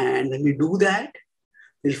 And when we do that,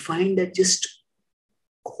 we'll find that just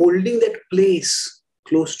holding that place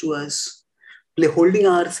close to us, holding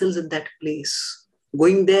ourselves in that place,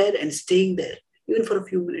 going there and staying there, even for a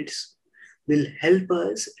few minutes, will help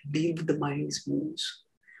us deal with the mind's moods.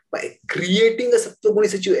 By creating a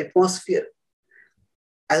Sattva-guna atmosphere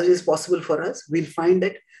as it is possible for us, we'll find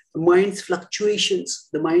that the mind's fluctuations,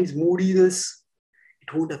 the mind's moodiness,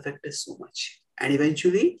 it won't affect us so much. And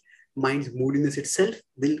eventually, mind's moodiness itself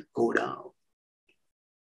will go down.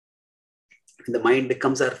 When the mind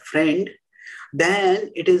becomes our friend,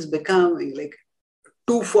 then it is becoming like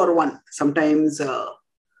 2 for 1. Sometimes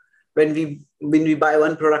when we buy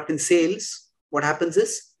one product in sales, what happens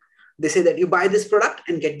is they say that you buy this product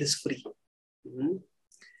and get this free.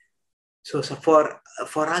 So for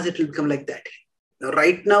us, it will become like that. Now,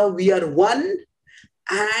 right now, we are one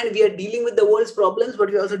and we are dealing with the world's problems, but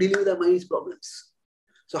we are also dealing with our mind's problems.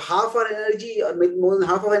 So half our energy, or maybe more than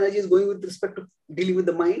half of our energy, is going with respect to dealing with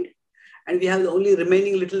the mind, and we have the only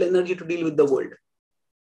remaining little energy to deal with the world.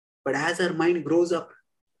 But as our mind grows up,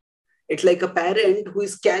 it's like a parent who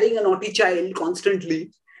is carrying a naughty child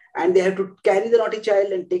constantly, and they have to carry the naughty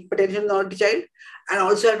child and take attention to the naughty child, and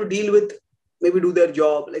also have to deal with, maybe do their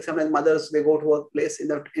job. Like sometimes mothers, they go to workplace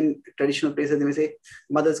in traditional places, they may say,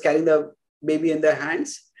 mothers carrying the baby in their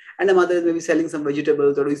hands, and the mother is maybe selling some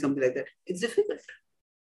vegetables or doing something like that. It's difficult.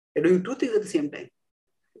 They're doing two things at the same time.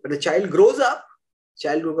 But the child grows up,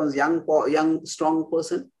 child becomes young, strong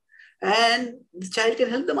person, and the child can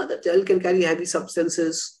help the mother. Child can carry heavy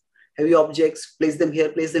substances, heavy objects, place them here,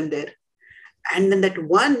 place them there. And then that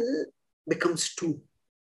one becomes 2.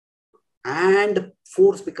 And the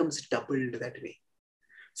force becomes doubled that way.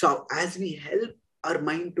 So as we help our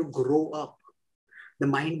mind to grow up, the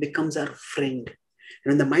mind becomes our friend.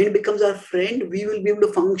 And when the mind becomes our friend, we will be able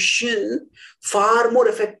to function far more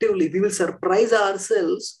effectively. We will surprise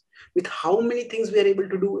ourselves with how many things we are able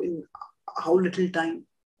to do in how little time.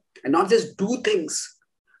 And not just do things,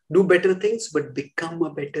 do better things, but become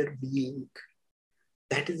a better being.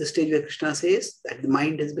 That is the stage where Krishna says that the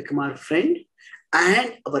mind has become our friend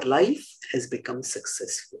and our life has become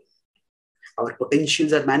successful. Our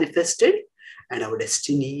potentials are manifested and our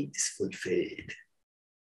destiny is fulfilled.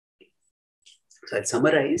 So I'll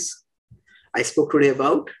summarize. I spoke today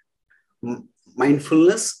about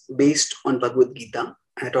mindfulness based on Bhagavad-gita,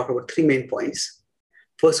 and I talked about 3 main points.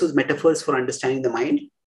 First was metaphors for understanding the mind.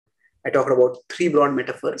 I talked about 3 broad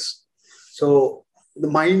metaphors. So the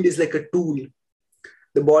mind is like a tool.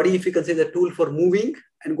 The body, if you consider a tool for moving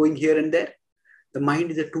and going here and there, the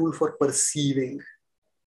mind is a tool for perceiving.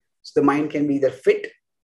 So the mind can be either fit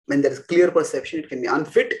when there is clear perception, it can be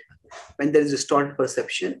unfit when there is distorted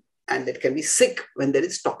perception, and it can be sick when there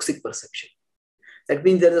is toxic perception. That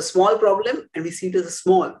means there is a small problem and we see it as a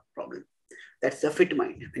small problem. That's the fit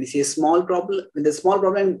mind. When you see a small problem, when there's a small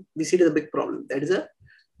problem, we see it as a big problem. That is a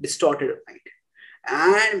distorted mind.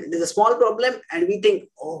 And there's a small problem and we think,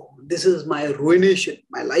 oh, this is my ruination.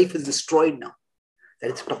 My life is destroyed now.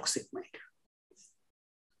 That is toxic mind.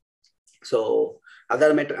 So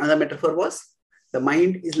another metaphor was the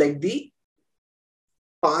mind is like the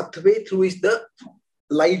pathway through which the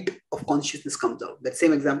light of consciousness comes out. That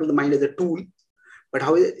same example, the mind is a tool, but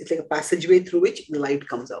how is it? It's like a passageway through which the light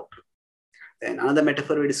comes out. Then another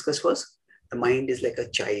metaphor we discussed was the mind is like a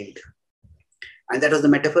child. And that was the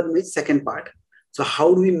metaphor in which second part. So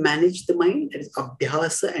how do we manage the mind? That is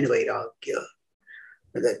abhyasa and vairagya.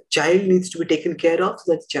 The child needs to be taken care of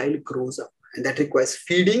so that the child grows up. And that requires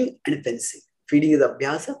feeding and fencing. Feeding is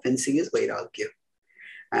abhyasa, fencing is vairagya.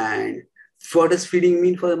 And what does feeding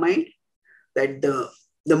mean for the mind? That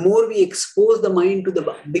the more we expose the mind to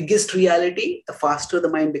the biggest reality, the faster the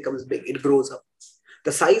mind becomes big. It grows up.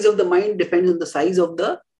 The size of the mind depends on the size of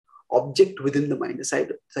the object within the mind, the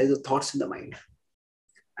size of thoughts in the mind.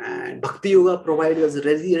 And Bhakti Yoga provides us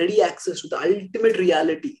ready access to the ultimate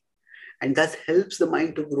reality, and thus helps the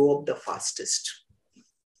mind to grow up the fastest.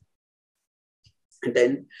 And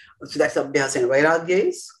then, so that's Abhyasa. And Vairagya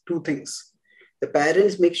is two things. The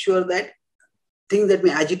parents make sure that things that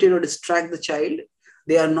may agitate or distract the child,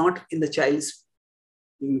 they are not in the child's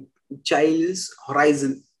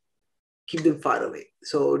horizon. Keep them far away.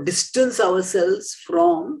 So distance ourselves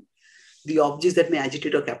from the objects that may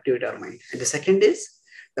agitate or captivate our mind. And the second is,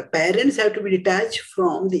 the parents have to be detached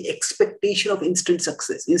from the expectation of instant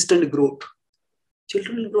success, instant growth.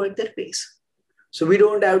 Children will grow at their pace. So we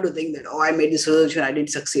don't have to think that, oh, I made this resolution, I didn't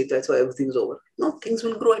succeed, that's why everything's over. No, things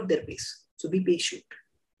will grow at their pace. So be patient.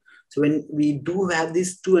 So when we do have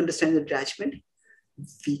these two understanding of detachment,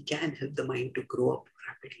 we can help the mind to grow up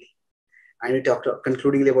rapidly. And we talked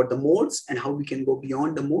concludingly about the modes and how we can go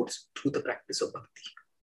beyond the modes through the practice of bhakti.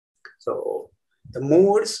 So the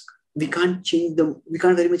modes, we can't change them. We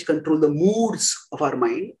can't very much control the moods of our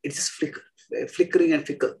mind. It's just flickering and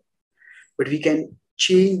fickle. But we can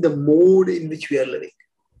change the mode in which we are living.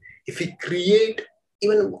 If we create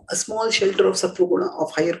even a small shelter of sattva guna,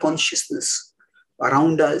 of higher consciousness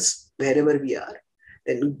around us, wherever we are,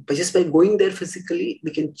 then just by going there physically, we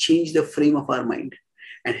can change the frame of our mind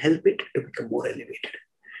and help it to become more elevated.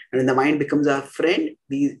 And when the mind becomes our friend,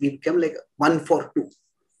 we become like one for two.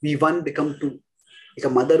 We one become two. Like a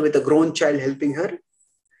mother with a grown child helping her.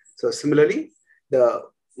 So similarly, the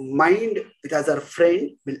mind, as our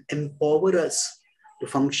friend, will empower us to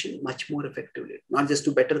function much more effectively. Not just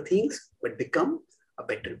do better things, but become a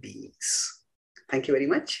better beings. Thank you very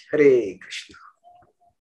much. Hare Krishna.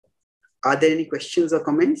 Are there any questions or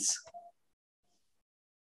comments?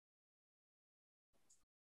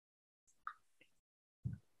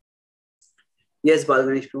 Yes,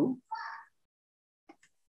 Balganesh Prabhu.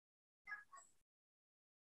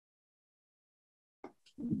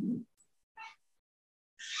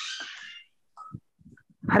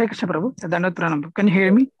 Hare Krishna Prabhu. Dandavat Pranam. Can you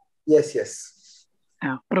hear me? Yes, yes.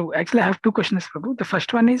 Yeah, Prabhu. Actually, I have two questions, Prabhu. The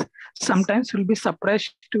first one is, sometimes we'll be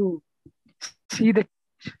surprised to see the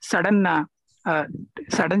sudden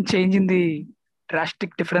change in the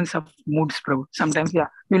drastic difference of moods, Prabhu. Sometimes, yeah,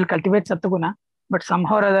 we will cultivate Sattva-guna, but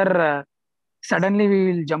somehow or other, suddenly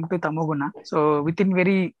we will jump to Tamoguna. So within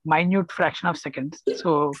very minute fraction of seconds.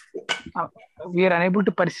 So we are unable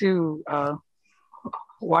to perceive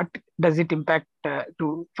what does it impact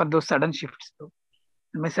for those sudden shifts. So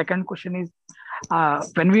my second question is,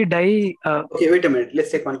 when we die... okay, wait a minute.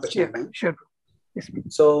 Let's take one question at a time. Sure. Yes,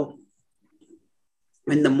 so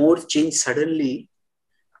when the modes change suddenly,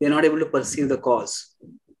 we are not able to perceive the cause.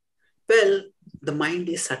 Well, the mind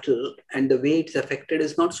is subtle and the way it's affected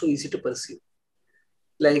is not so easy to perceive.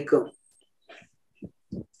 Like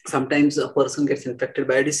sometimes a person gets infected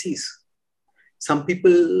by a disease. Some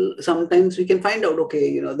people, sometimes we can find out,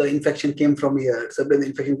 okay, the infection came from here, sometimes the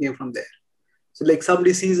infection came from there. So like some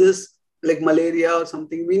diseases, like malaria or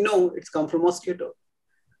something, we know it's come from mosquito.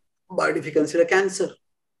 But if you consider cancer,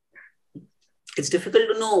 it's difficult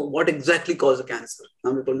to know what exactly caused the cancer.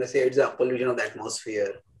 Some people may say it's a pollution of the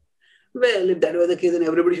atmosphere. Well, if that were the case, then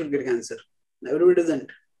everybody should get cancer. Everybody doesn't.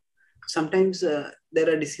 Sometimes there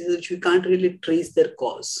are diseases which we can't really trace their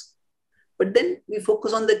cause. But then we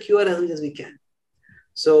focus on the cure as much as we can.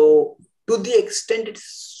 So to the extent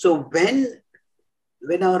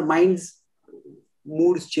when our mind's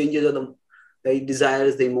moods changes or the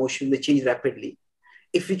desires, the emotion, they change rapidly.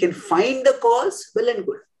 If we can find the cause, well and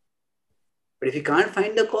good. But if you can't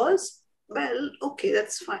find the cause, well, okay,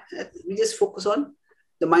 that's fine. We just focus on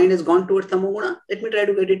the mind has gone towards Tamoguna. Let me try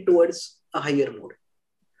to get it towards a higher mode.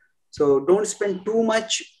 So don't spend too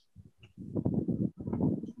much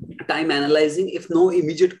time analyzing if no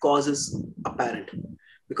immediate cause is apparent.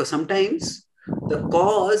 Because sometimes the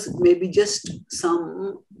cause may be just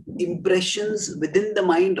some impressions within the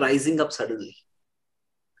mind rising up suddenly.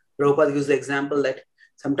 Prabhupada gives the example that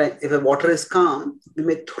sometimes if the water is calm, we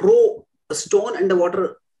may throw a stone and the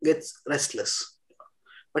water gets restless.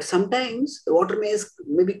 But sometimes the water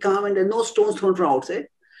may be calm and there are no stones thrown from outside,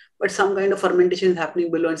 but some kind of fermentation is happening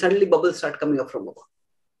below and suddenly bubbles start coming up from above.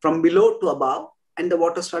 From below to above, and the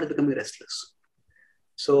water starts becoming restless.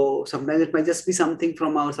 So sometimes it might just be something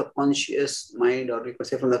from our subconscious mind, or we could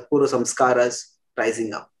say from the pura samskaras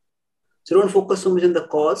rising up. So don't focus so much on the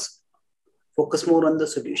cause, focus more on the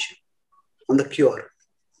solution, on the cure.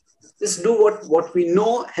 Just do what we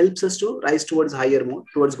know helps us to rise towards higher mode,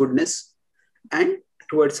 towards goodness, and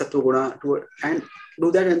towards sattva guna, and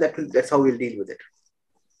do that, and that's how we'll deal with it.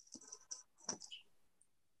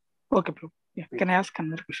 Okay, bro. Yeah. Can I ask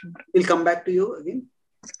another question? We'll come back to you again.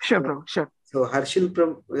 Sure, bro. Sure. So Harshil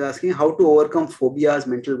was asking how to overcome phobias,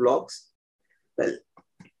 mental blocks. Well,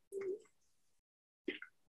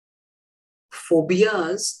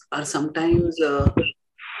 phobias are sometimes,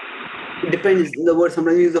 it depends. The word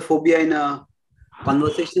sometimes we use the phobia in a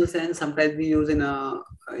conversational sense, sometimes we use in a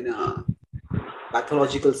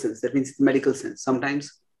pathological sense, that means medical sense.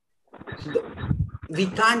 Sometimes we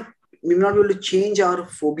may not be able to change our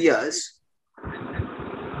phobias,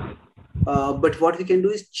 but what we can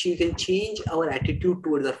do is we can change our attitude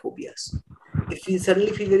towards our phobias. If we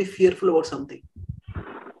suddenly feel very fearful about something,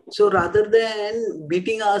 so rather than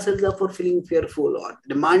beating ourselves up for feeling fearful or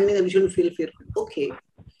demanding that we shouldn't feel fearful, okay,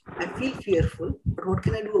 I feel fearful, but what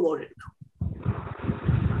can I do about it now?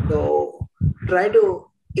 So try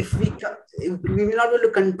to, if we may not be able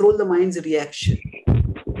to control the mind's reaction,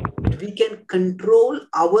 but we can control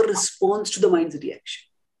our response to the mind's reaction.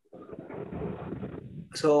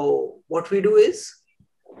 So what we do is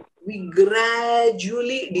we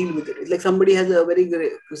gradually deal with it. It's like somebody has a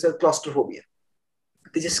claustrophobia.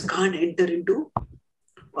 They just can't enter into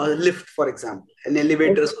a lift, for example, an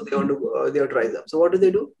elevator, so they want to they rise up. So what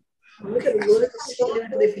do? Okay, as soon as they see the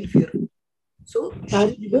elevator, they feel fear. So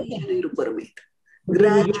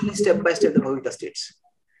gradually, step by step, the Bhagavad-gita states.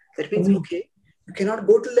 That means, okay, you cannot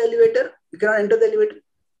go to the elevator, you cannot enter the elevator,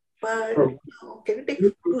 but can you take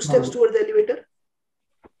 2 steps towards the elevator?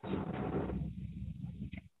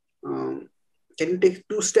 Can you take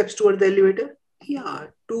 2 steps toward the elevator? Yeah,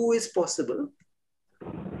 2 is possible.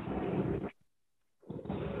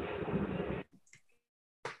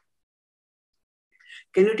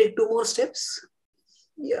 Can you take 2 more steps?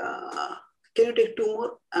 Yeah. Can you take 2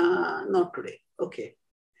 more? Not today. Okay.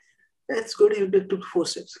 That's good. You took 4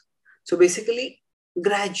 steps. So basically,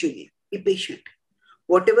 gradually, be patient.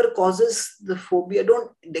 Whatever causes the phobia,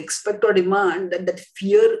 don't expect or demand that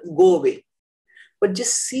fear go away. But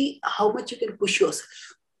just see how much you can push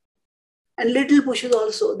yourself. And little pushes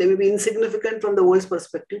also, they may be insignificant from the world's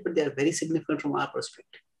perspective, but they are very significant from our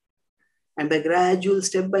perspective. And by gradual,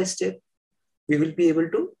 step by step, we will be able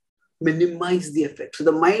to minimize the effect. So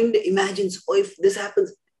the mind imagines, oh, if this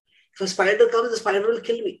happens, if a spider comes, the spider will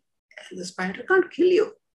kill me. And the spider can't kill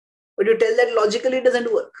you. But you tell that logically it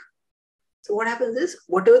doesn't work. So what happens is,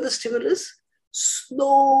 whatever the stimulus,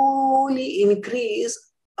 slowly increase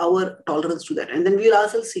our tolerance to that. And then we'll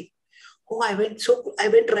ourselves see, oh, I went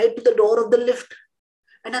right to the door of the lift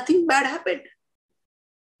and nothing bad happened.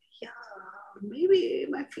 Yeah, maybe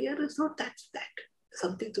my fear is not that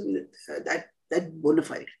something to me that bona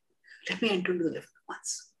fide. Let me enter into the lift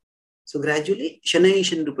once. So gradually, Shanai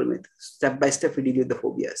Shan Rupamit, step by step, we deal with the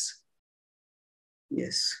phobias.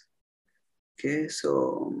 Yes. Okay,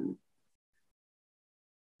 so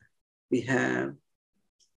we have,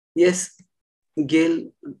 yes,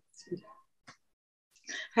 Gail.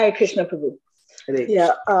 Hi, Krishna Prabhu. Hare.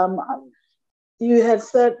 Yeah, you had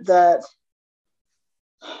said that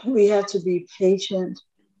we have to be patient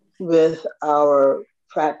with our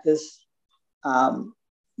practice.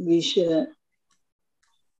 We shouldn't,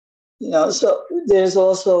 so there's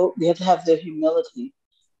also, we have to have the humility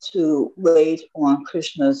to wait on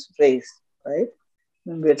Krishna's grace, right?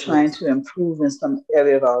 When we're trying to improve in some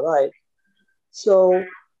area of our life. So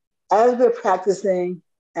as we're practicing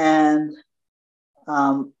and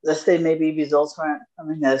let's say maybe results aren't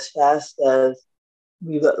coming as fast as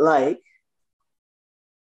we would like,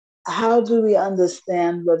 how do we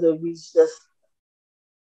understand whether we just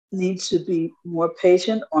need to be more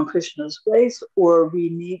patient on Krishna's grace, or we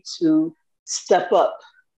need to step up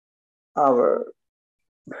our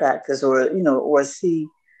practice, or see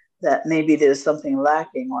that maybe there's something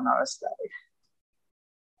lacking on our side?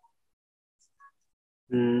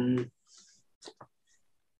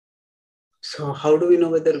 So how do we know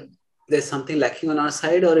whether there's something lacking on our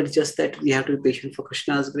side, or it's just that we have to be patient for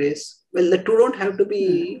Krishna's grace? Well, the two don't have to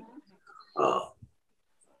be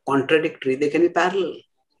contradictory. They can be parallel.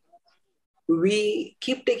 We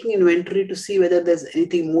keep taking inventory to see whether there's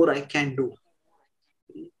anything more I can do.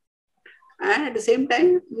 And at the same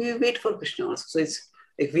time, we wait for Krishna also. So it's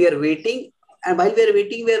like we are waiting, and while we are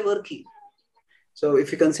waiting, we are working. So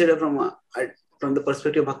if you consider from the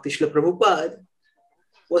perspective of Bhakti Srila Prabhupada,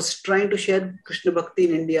 was trying to share Krishna Bhakti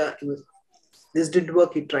in India. This didn't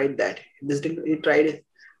work, he tried that. He tried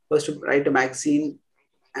first to write a magazine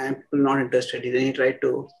and people not interested. Then he tried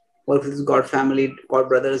to work with his God family, God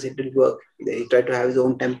brothers, it didn't work. Then he tried to have his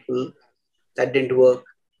own temple, that didn't work.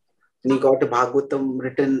 And he got a Bhagavatam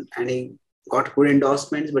written and he got good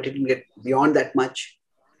endorsements, but he didn't get beyond that much.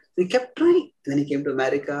 So he kept trying. And then he came to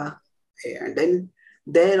America, and then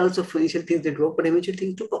there also initial things didn't work, but eventually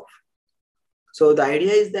things took off. So the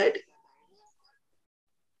idea is that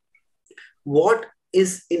what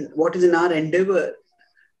is in our endeavor,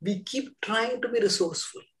 we keep trying to be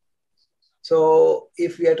resourceful. So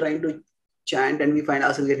if we are trying to chant and we find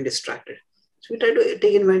ourselves getting distracted, so we try to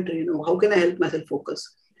take inventory, how can I help myself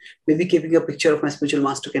focus? Maybe keeping a picture of my spiritual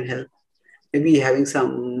master can help. Maybe having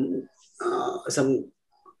some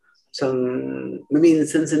maybe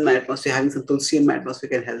incense in my atmosphere, having some tulsi in my atmosphere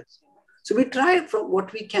can help. So we try from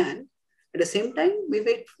what we can. At the same time, we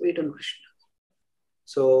wait on Krishna.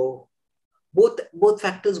 So both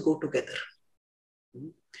factors go together.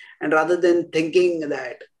 And rather than thinking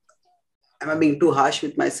that, am I being too harsh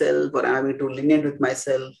with myself or am I being too lenient with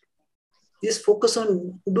myself, just focus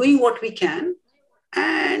on doing what we can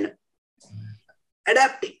and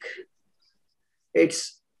adapting.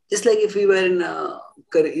 It's just like if we were in a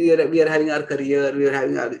career, we are having our career,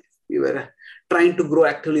 we were trying to grow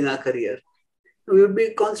actively in our career. We would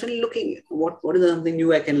be constantly looking, what is something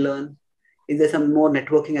new I can learn? Is there some more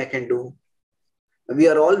networking I can do? We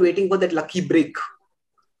are all waiting for that lucky break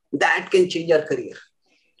that can change our career.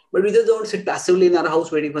 But we just don't sit passively in our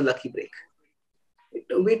house waiting for lucky break.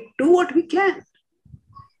 We do what we can.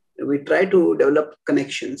 We try to develop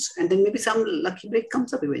connections and then maybe some lucky break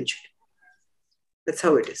comes up eventually. That's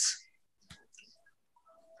how it is.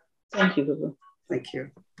 Thank you, Guru. Thank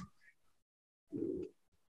you.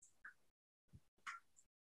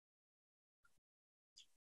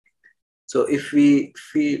 So if we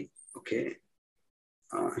feel, okay,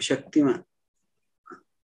 Shaktiman.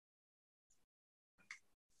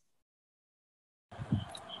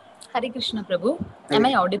 Hare Krishna, Prabhu. Am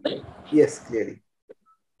I audible? Yes, clearly.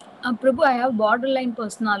 Prabhu, I have borderline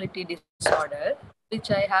personality disorder, which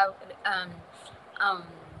I have.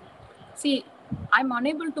 See, I'm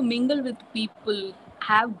unable to mingle with people,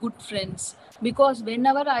 have good friends, because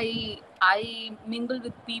whenever I mingle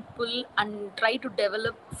with people and try to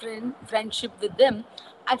develop friendship with them,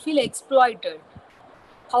 I feel exploited.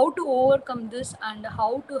 How to overcome this and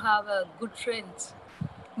how to have a good friends?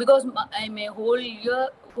 Because I'm a whole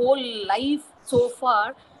life so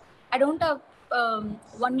far, I don't have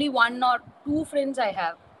only one or two friends I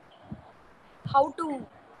have. How to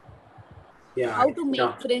make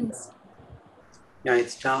tough. friends? Yeah,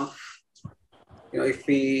 it's tough. If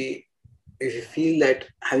we feel that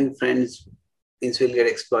having friends means we'll get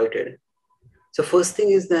exploited. So first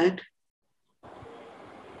thing is that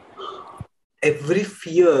every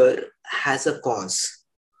fear has a cause.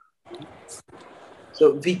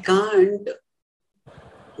 So we can't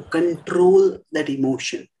control that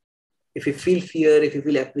emotion. If you feel fear, if you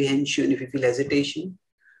feel apprehension, if you feel hesitation,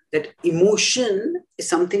 that emotion is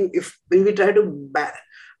something. When we try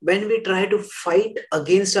to fight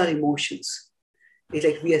against our emotions, it's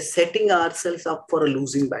like we are setting ourselves up for a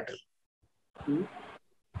losing battle.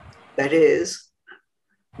 That is,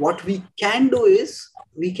 what we can do is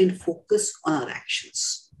we can focus on our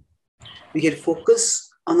actions. We can focus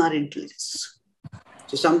on our intelligence.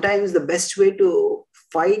 So sometimes the best way to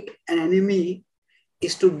fight an enemy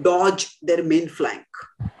is to dodge their main flank.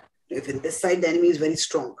 If in this side the enemy is very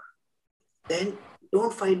strong, then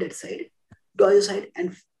don't fight that side. Dodge the side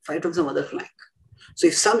and fight from some other flank. So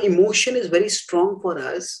if some emotion is very strong for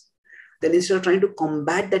us, then instead of trying to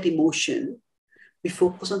combat that emotion, we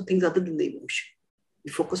focus on things other than the emotion.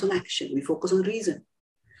 We focus on action. We focus on reason.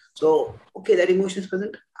 So, okay, that emotion is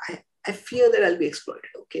present. I fear that I'll be exploited.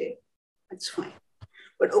 Okay, that's fine.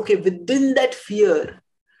 But okay, within that fear,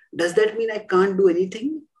 does that mean I can't do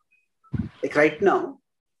anything? Like right now,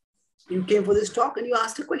 you came for this talk and you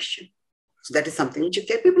asked a question. So that is something which you're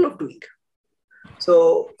capable of doing.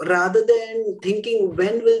 So rather than thinking,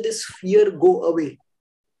 when will this fear go away?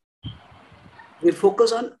 We'll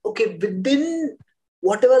focus on, okay, within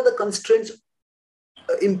whatever the constraints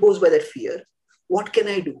imposed by that fear, what can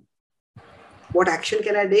I do? What action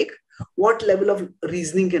can I take? What level of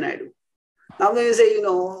reasoning can I do? Now when you say,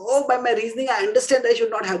 by my reasoning, I understand I should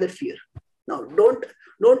not have that fear. No,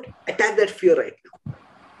 don't attack that fear right now.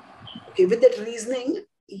 Okay, with that reasoning,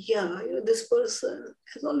 this person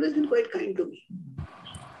has always been quite kind to me.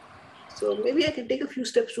 So maybe I can take a few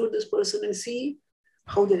steps toward this person and see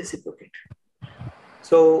how they reciprocate.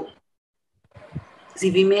 So,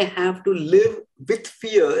 see, we may have to live with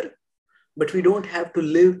fear, but we don't have to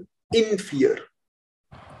live in fear.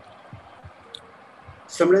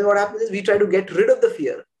 Sometimes what happens is we try to get rid of the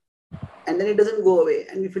fear and then it doesn't go away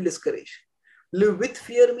and we feel discouraged. Live with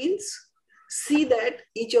fear means see that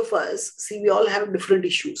each of us, we all have different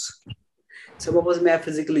issues. Some of us may have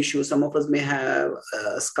physical issues. Some of us may have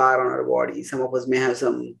a scar on our body. Some of us may have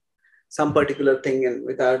some particular thing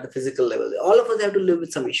without the physical level. All of us have to live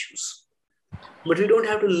with some issues. But we don't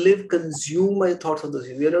have to live consumed by thoughts of those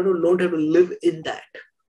issues. We don't have to live in that.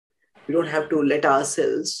 We don't have to let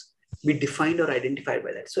ourselves be defined or identified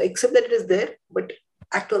by that. So accept that it is there, but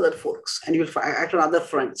act on other forks, and you'll act on other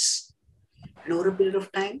fronts. And over a period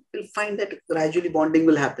of time, you'll find that gradually bonding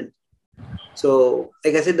will happen. So,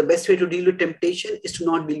 like I said, the best way to deal with temptation is to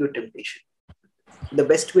not deal with temptation. The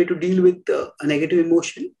best way to deal with a negative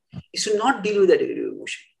emotion is to not deal with that negative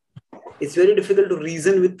emotion. It's very difficult to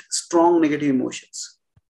reason with strong negative emotions,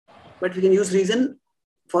 but we can use reason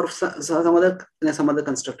for some other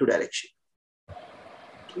constructive direction.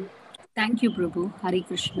 Okay. Thank you, Prabhu. Hare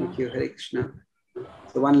Krishna. Thank you, Hare Krishna.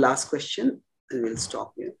 So one last question, and we'll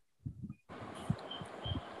stop here.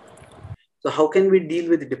 So how can we deal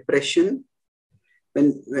with depression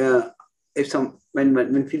when feels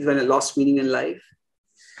when I lost meaning in life?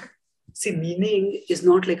 See, meaning is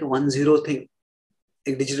not like a 1-0 thing,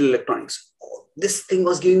 like digital electronics. Oh, this thing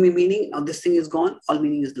was giving me meaning, now this thing is gone, all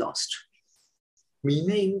meaning is lost.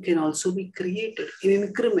 Meaning can also be created in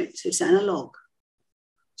increments, it's analog.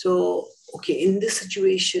 So, okay, in this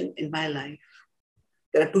situation in my life,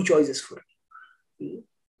 there are two choices for me.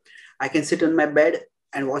 I can sit on my bed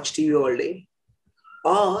and watch TV all day,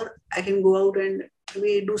 or I can go out and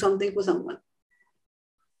maybe do something for someone.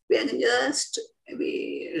 Maybe I can just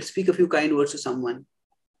maybe speak a few kind words to someone.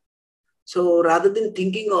 So rather than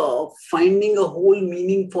thinking of finding a whole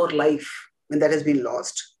meaning for life when that has been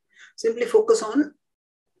lost, simply focus on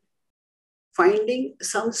finding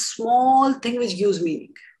some small thing which gives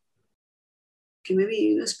meaning. Okay,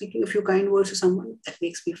 maybe speaking a few kind words to someone that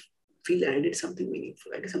makes me feel that I did something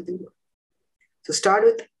meaningful, I did something good. So start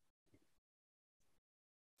with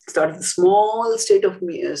the small state of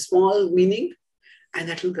small meaning, and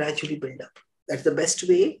that will gradually build up. That's the best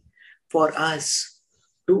way for us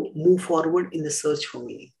to move forward in the search for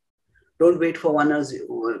meaning. Don't wait for one or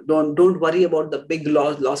zero. Don't worry about the big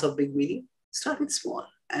loss of big meaning. Start with small,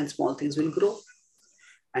 and small things will grow.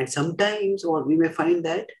 And sometimes, or we may find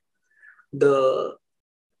that the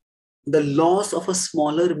loss of a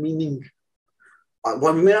smaller meaning,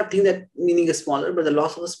 or we may not think that meaning is smaller, but the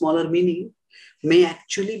loss of a smaller meaning may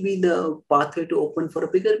actually be the pathway to open for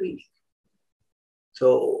a bigger meaning.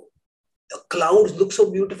 So the clouds look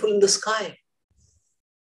so beautiful in the sky.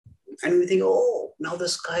 And we think, oh, now the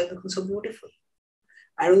sky looks so beautiful.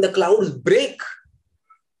 And when the clouds break,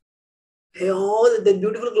 hey, oh, the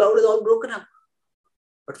beautiful cloud is all broken up.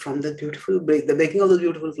 But from the breaking of the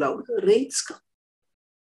beautiful cloud, the rains come.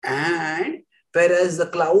 And whereas the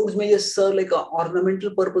clouds may just serve like an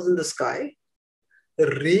ornamental purpose in the sky, the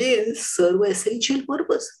rains serve an essential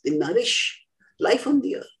purpose. They nourish life on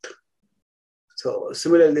the earth. So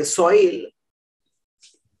similarly, the soil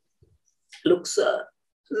looks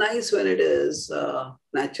nice when it is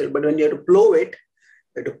natural, but when you have to plow it,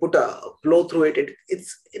 you have to put a plow through it.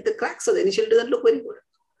 The cracks are initially doesn't look very good.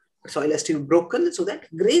 The soil has to be broken so that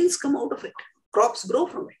grains come out of it, crops grow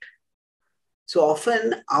from it. So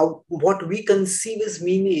often, what we conceive as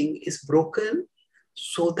meaning is broken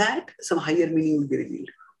so that some higher meaning will be revealed.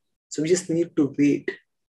 So we just need to wait.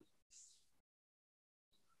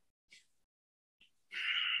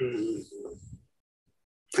 And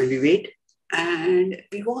we wait and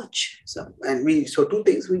we watch. So two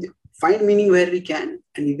things: we find meaning where we can,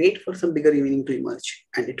 and we wait for some bigger meaning to emerge,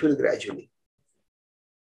 and it will gradually.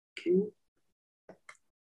 Okay.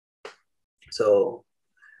 So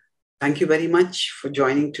thank you very much for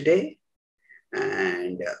joining today,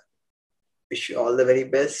 and wish you all the very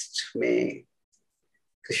best. May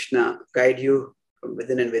Krishna guide you from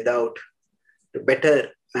within and without to better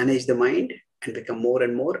manage the mind and become more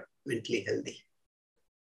and more mentally healthy.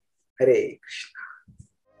 Hare Krishna.